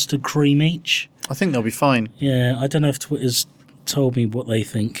dogs a custard cream each. I think they'll be fine. Yeah, I don't know if Twitter's told me what they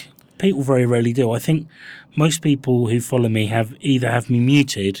think. People very rarely do. I think most people who follow me have me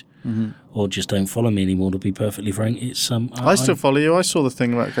muted or just don't follow me anymore, to be perfectly frank. It's I still follow you. I saw the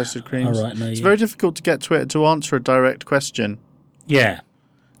thing about custard creams. All right, no, it's very difficult to get Twitter to answer a direct question. Yeah.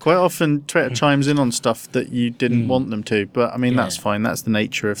 Quite often Twitter chimes in on stuff that you didn't want them to, but I mean, that's fine. That's the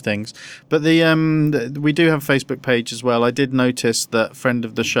nature of things. But we do have a Facebook page as well. I did notice that friend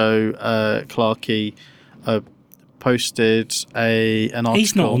of the show, Clarkey, posted an article.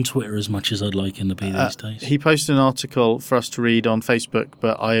 He's not on Twitter as much as I'd like him to be these days. He posted an article for us to read on Facebook,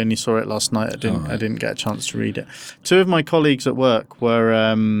 but I only saw it last night. I didn't get a chance to read it. Two of my colleagues at work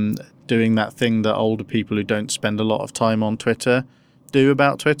were doing that thing that older people who don't spend a lot of time on Twitter do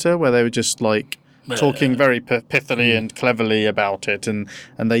about Twitter, where they were just like talking very pithily and cleverly about it, and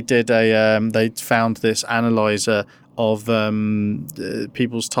they did they found this analyzer of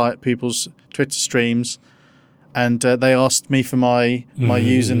people's Twitter streams, and they asked me for my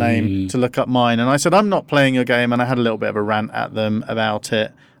username to look up mine, and I said I'm not playing your game, and I had a little bit of a rant at them about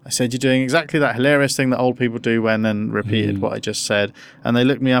it. I said, you're doing exactly that hilarious thing that old people do and repeated what I just said. And they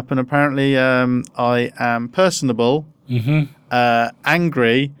looked me up, and apparently I am personable,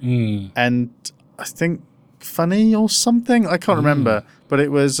 angry, and I think funny or something. I can't remember, but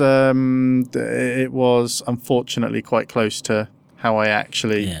it was unfortunately quite close to how I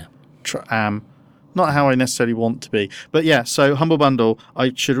actually am. Not how I necessarily want to be. But yeah, so Humble Bundle,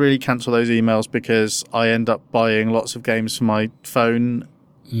 I should really cancel those emails because I end up buying lots of games for my phone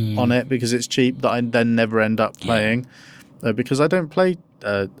on it because it's cheap that I then never end up playing because I don't play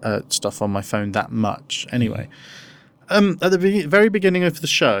stuff on my phone that much anyway. At the very beginning of the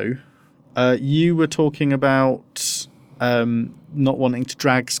show, you were talking about not wanting to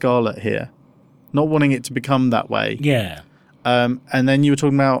drag Scarlet here, not wanting it to become that way. Yeah. And then you were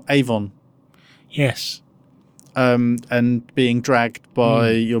talking about Avon. Yes. And being dragged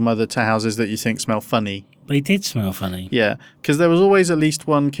by your mother to houses that you think smell funny. They did smell funny. Yeah, because there was always at least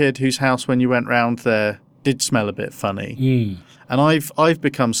one kid whose house, when you went round there, did smell a bit funny. And I've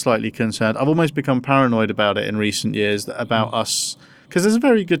become slightly concerned. I've almost become paranoid about it in recent years, about us, because there's a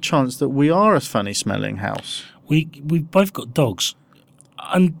very good chance that we are a funny-smelling house. We've both got dogs.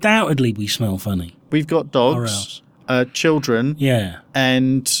 Undoubtedly, we smell funny. We've got dogs, children,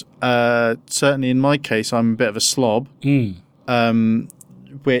 and certainly in my case, I'm a bit of a slob,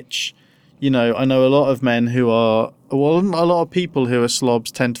 which... You know, I know a lot of men who are, well, a lot of people who are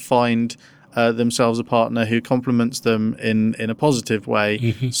slobs tend to find themselves a partner who compliments them in a positive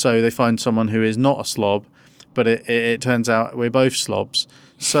way. So they find someone who is not a slob, but it turns out we're both slobs.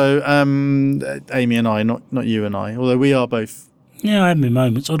 So Amy and I, not you and I, although we are both Yeah, I had my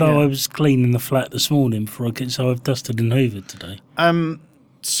moments. Although Yeah. I was cleaning the flat this morning before I get, so I've dusted and hoovered today.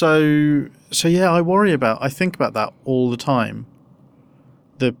 So yeah, I think about that all the time.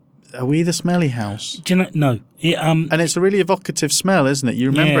 Are we the smelly house? Do you know? No. And it's a really evocative smell, isn't it? You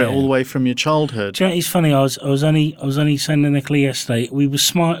remember it Yeah. all the way from your childhood. Do you know, it's funny. I was only saying to Nicola yesterday. We were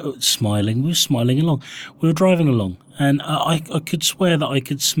smiling. We were smiling along. We were driving along, and I could swear that I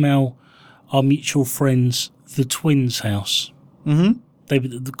could smell our mutual friends, the twins' house. Mm-hmm. They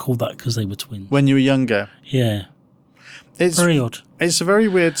called that because they were twins. When you were younger. Yeah, It's very odd. It's a very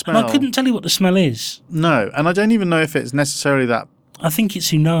weird smell. And I couldn't tell you what the smell is. No, and I don't even know if it's necessarily that. I think it's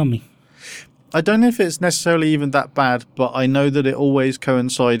umami. I don't know if it's necessarily even that bad, but I know that it always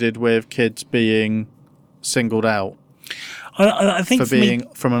coincided with kids being singled out I think for for me, being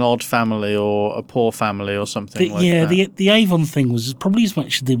from an odd family or a poor family or something like that. the Avon thing was probably as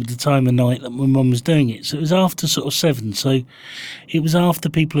much to do with the time of night that my mum was doing it. So it was after sort of 7. So it was after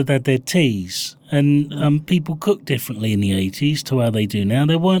people had their teas. And people cooked differently in the 80s to how they do now.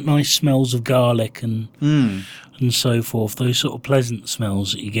 There weren't nice smells of garlic and so forth, those sort of pleasant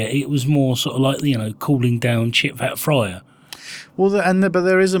smells that you get. It was more sort of like, cooling down chip vat fryer. Well, but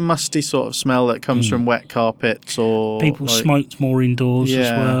there is a musty sort of smell that comes from wet carpets or People smoked more indoors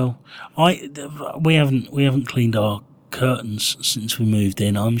as well. We haven't cleaned our curtains since we moved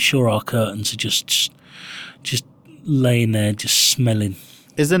in. I'm sure our curtains are just laying there, just smelling.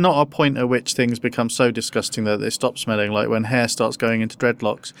 Is there not a point at which things become so disgusting that they stop smelling, like when hair starts going into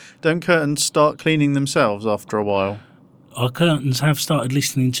dreadlocks? Don't curtains start cleaning themselves after a while? Our curtains have started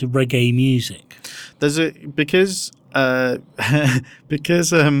listening to reggae music. Because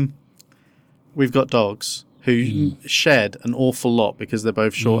we've got dogs who shed an awful lot because they're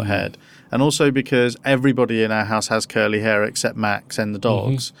both short haired, and also because everybody in our house has curly hair except Max and the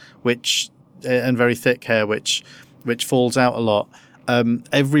dogs, and very thick hair, which falls out a lot.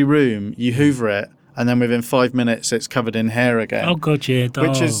 Every room you hoover it, and then within 5 minutes it's covered in hair again. Oh god, yeah,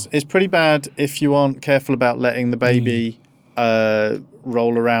 which is pretty bad if you aren't careful about letting the baby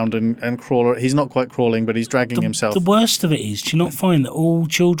roll around and crawl. He's not quite crawling, but he's dragging himself. The worst of it is, do you not find that all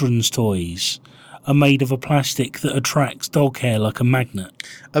children's toys are made of a plastic that attracts dog hair like a magnet?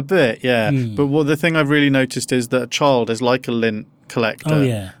 A bit, yeah. But the thing I've really noticed is that a child is like a lint collector. Oh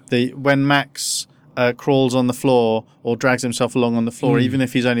yeah. When Max crawls on the floor or drags himself along on the floor, even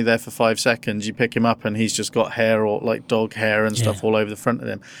if he's only there for 5 seconds, you pick him up and he's just got hair or like dog hair and stuff all over the front of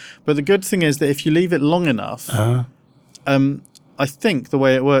him. But the good thing is that if you leave it long enough, I think the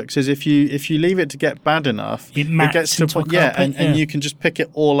way it works is if you leave it to get bad enough, it gets to a point, and you can just pick it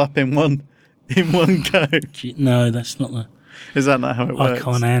all up in one go. No, that's not the. Is that not how it works? I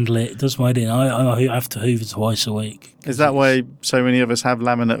can't handle it. It does my thing. I have to hoover twice a week. Is that why so many of us have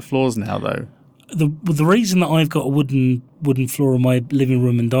laminate floors now, though? The reason that I've got a wooden floor in my living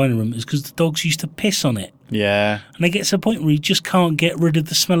room and dining room is because the dogs used to piss on it. Yeah. And it gets to a point where you just can't get rid of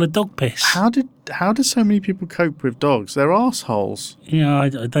the smell of dog piss. How do so many people cope with dogs? They're arseholes. Yeah,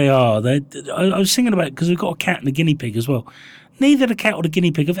 they are. I was thinking about it because we've got a cat and a guinea pig as well. Neither the cat or the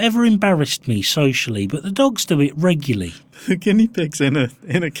guinea pig have ever embarrassed me socially, but the dogs do it regularly. The guinea pig's in a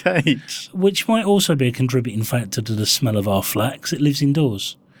cage. Which might also be a contributing factor to the smell of our flat, because it lives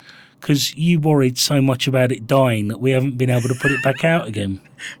indoors. Because you worried so much about it dying that we haven't been able to put it back out again.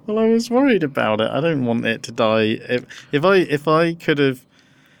 Well, I was worried about it. I don't want it to die.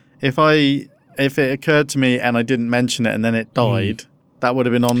 If it occurred to me and I didn't mention it and then it died, that would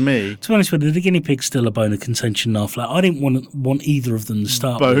have been on me. To be honest with you, the guinea pig's still a bone of contention in our flat. I didn't want either of them to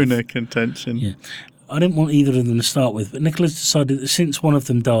start with. Bone of contention. Yeah. I didn't want either of them to start with, but Nicola's decided that since one of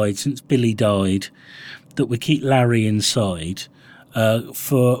them died, since Billy died, that we keep Larry inside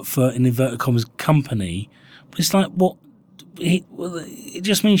for in inverted commas company. But it's like, what? It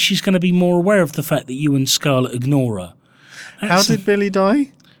just means she's going to be more aware of the fact that you and Scarlett ignore her. How did Billy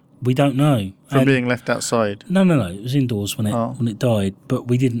die? We don't know. From being left outside? No. It was indoors when it died, but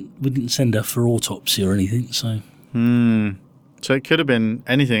we didn't send her for autopsy or anything. So. So it could have been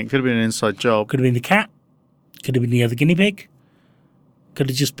anything. It could have been an inside job. Could have been the cat. Could have been the other guinea pig. Could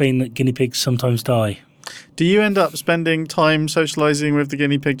have just been that guinea pigs sometimes die. Do you end up spending time socialising with the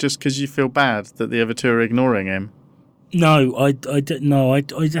guinea pig just because you feel bad that the other two are ignoring him? No, I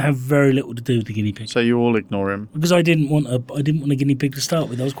have very little to do with the guinea pig. So you all ignore him because I didn't want a guinea pig to start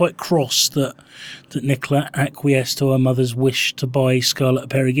with. I was quite cross that Nicola acquiesced to her mother's wish to buy Scarlett a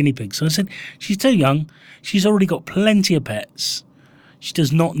pair of guinea pigs. So I said, she's too young. She's already got plenty of pets. She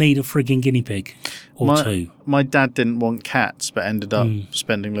does not need a frigging guinea pig or two. My dad didn't want cats, but ended up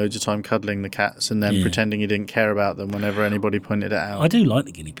spending loads of time cuddling the cats and then pretending he didn't care about them whenever anybody pointed it out. I do like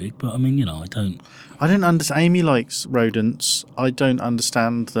the guinea pig, but I mean, I don't. I don't understand. Amy likes rodents. I don't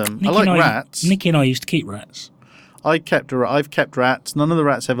understand them. I like rats. Nikki and I used to keep rats. I've kept rats. None of the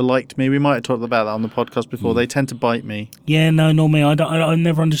rats ever liked me. We might have talked about that on the podcast before. They tend to bite me. Yeah, no, nor me. I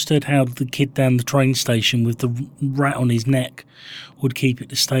never understood how the kid down the train station with the rat on his neck would keep it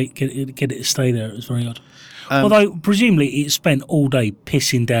to stay, get it to stay there. It was very odd. Although presumably it spent all day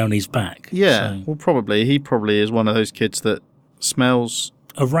pissing down his back. Yeah, so. Well, probably he is one of those kids that smells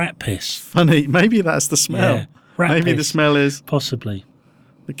a rat piss. Funny, maybe that's the smell. Yeah, rat maybe piss. The smell is possibly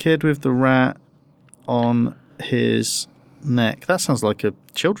the kid with the rat on his neck. That sounds like a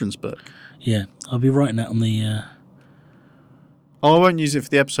children's book. Yeah, I'll be writing that on the. Oh, I won't use it for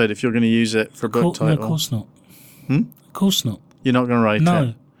the episode if you're going to use it for a book title. No, of course not. Of course not. You're not going to write it?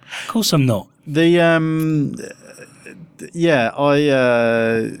 No, of course I'm not.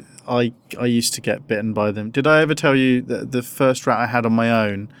 I used to get bitten by them. Did I ever tell you that the first rat I had on my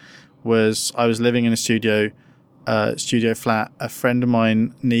own was I was living in a studio flat. A friend of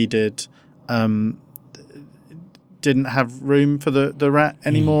mine didn't have room for the rat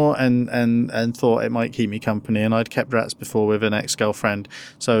anymore and thought it might keep me company. And I'd kept rats before with an ex-girlfriend,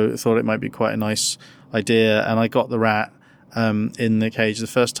 so thought it might be quite a nice idea. And I got the rat in the cage. The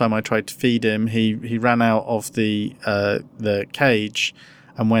first time I tried to feed him, he ran out of the cage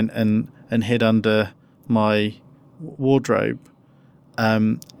and went and hid under my wardrobe.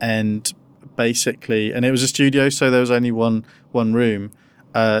 And basically, and it was a studio, so there was only one room.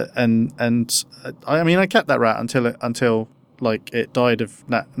 I kept that rat until like it died of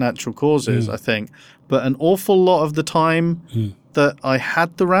natural causes, I think. But an awful lot of the time that I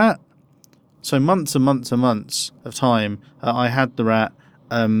had the rat, so months and months and months of time I had the rat,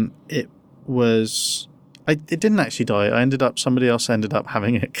 it didn't actually die. Somebody else ended up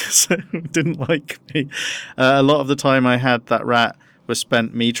having it because it didn't like me. A lot of the time I had that rat was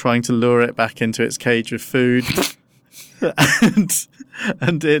spent me trying to lure it back into its cage with food.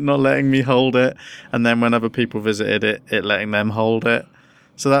 and it not letting me hold it, and then when other people visited it letting them hold it.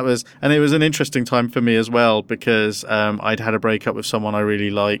 So it was an interesting time for me as well, because I'd had a breakup with someone I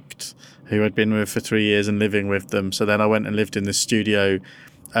really liked who I'd been with for 3 years and living with them. So then I went and lived in this studio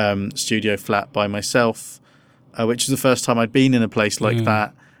flat by myself, which is the first time I'd been in a place like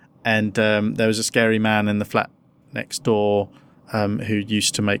that. And there was a scary man in the flat next door who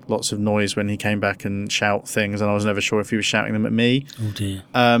used to make lots of noise when he came back and shout things, and I was never sure if he was shouting them at me. Oh dear.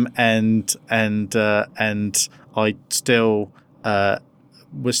 And I still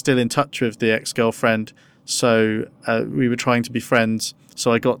was still in touch with the ex-girlfriend, so we were trying to be friends.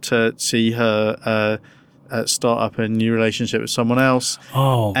 So I got to see her start up a new relationship with someone else.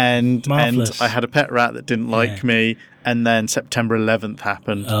 Oh, and marvelous. I had a pet rat that didn't like me, and then September 11th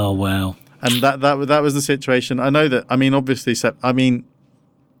happened. Oh wow. And that was the situation. I know that. I mean, obviously, I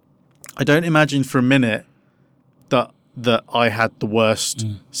don't imagine for a minute that I had the worst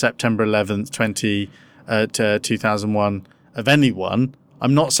September 11th, 2001 of anyone.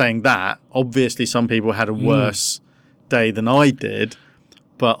 I'm not saying that. Obviously, some people had a worse day than I did,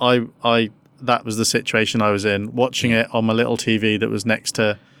 but that was the situation I was in, watching it on my little TV that was next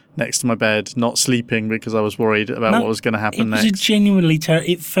to my bed, not sleeping because I was worried about what was going to happen next. It was genuinely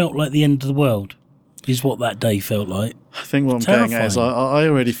it felt like the end of the world, is what that day felt like. I think what I'm getting at is I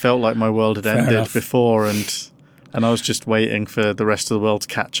already felt like my world had ended before, and I was just waiting for the rest of the world to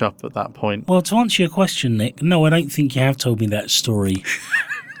catch up at that point. Well, to answer your question, Nick, no, I don't think you have told me that story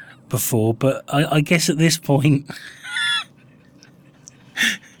before, but I guess at this point...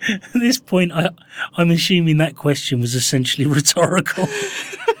 I'm assuming that question was essentially rhetorical.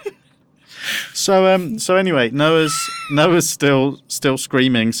 So anyway, Noah's still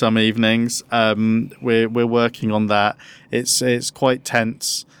screaming some evenings. We're working on that. It's quite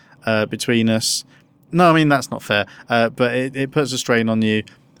tense between us. No, I mean that's not fair. But it puts a strain on you.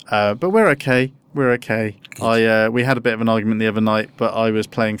 But we're okay. We're okay. We had a bit of an argument the other night, but I was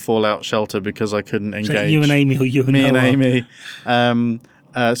playing Fallout Shelter because I couldn't engage. So you and Amy, or you and me Noah? And Amy.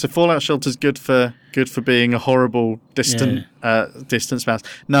 So Fallout Shelter's good for being a horrible distant spouse.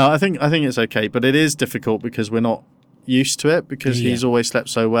 No, I think it's okay, but it is difficult because we're not used to it because he's always slept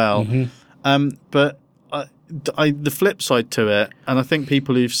so well. But the flip side to it, and I think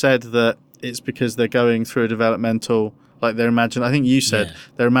people who've said that it's because they're going through a developmental, like I think you said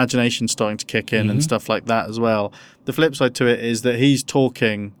their imagination's starting to kick in and stuff like that as well. The flip side to it is that he's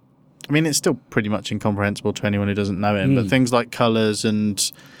talking. I mean, it's still pretty much incomprehensible to anyone who doesn't know him, but things like colours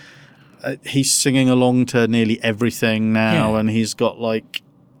and he's singing along to nearly everything now, Yeah. and he's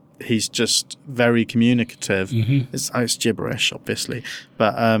just very communicative. Mm-hmm. It's gibberish, obviously,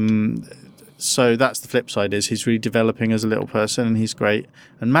 but so that's the flip side. Is he's really developing as a little person, and he's great.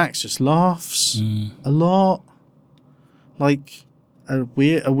 And Max just laughs a lot, like a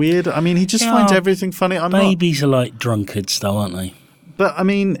weird. I mean, he just finds everything funny. Babies are like drunkards, though, aren't they? But I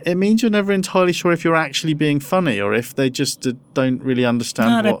mean, it means you're never entirely sure if you're actually being funny or if they just don't really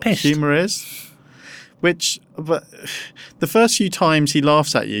understand what humour is. But the first few times he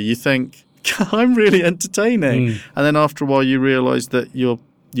laughs at you, you think, I'm really entertaining. And then after a while, you realise that your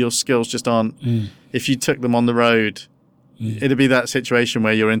skills just aren't. If you took them on the road, it'd be that situation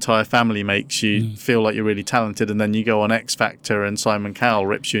where your entire family makes you feel like you're really talented, and then you go on X Factor and Simon Cowell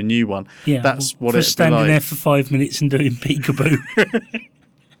rips you a new one. Yeah, that's what it's standing like. there for 5 minutes and doing peekaboo.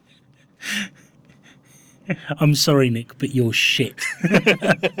 I'm sorry, Nick, but you're shit.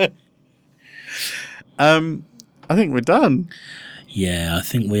 I think we're done. Yeah, I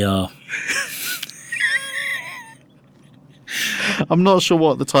think we are. I'm not sure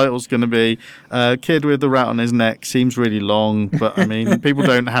what the title's going to be. Kid with the rat on his neck seems really long, but I mean, people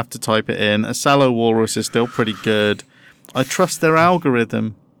don't have to type it in. A sallow walrus is still pretty good. I trust their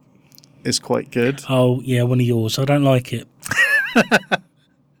algorithm is quite good. Oh, yeah, one of yours. I don't like it.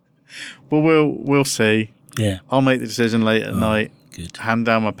 Well, we'll see. Yeah. I'll make the decision late at night. Good. Hand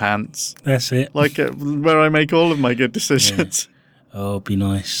down my pants. That's it. Like where I make all of my good decisions. Yeah. Oh, it'd be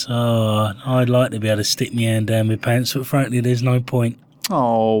nice. Oh, I'd like to be able to stick my hand down my pants, but frankly, there's no point.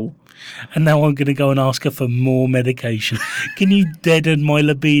 Oh. And now I'm going to go and ask her for more medication. Can you deaden my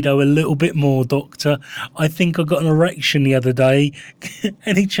libido a little bit more, doctor? I think I got an erection the other day.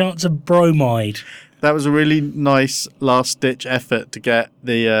 Any chance of bromide? That was a really nice last-ditch effort to get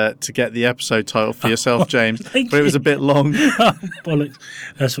the episode title for yourself, James. But it was a bit long. Bollocks.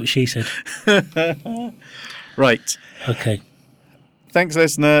 That's what she said. Right. Okay. Thanks,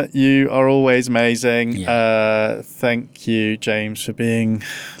 listener. You are always amazing. Yeah. Thank you, James, for being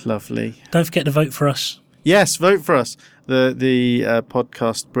lovely. Don't forget to vote for us. Yes, vote for us. The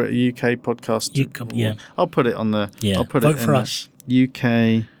podcast, UK podcast. Yeah. I'll put it on the. Yeah. I'll put vote it for in us.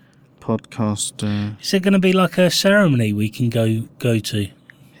 UK podcast. Is there going to be like a ceremony we can go to?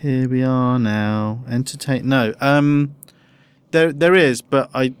 Here we are now. Entertain. No. There is, but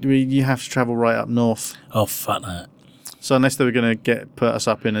you have to travel right up north. Oh, fuck that. So unless they were going to put us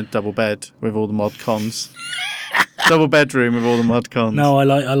up in a double bed with all the mod cons. Double bedroom with all the mod cons. No, I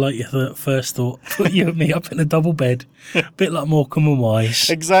like your first thought. Put you and me up in a double bed. Bit like Morecambe and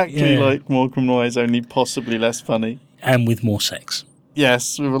Wise. Exactly like Morecambe and Wise, only possibly less funny. And with more sex.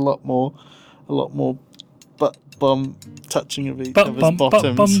 Yes, with a lot more bum touching of each other's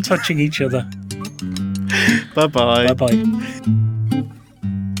bottoms. Bum touching each other. Bye-bye. Bye-bye.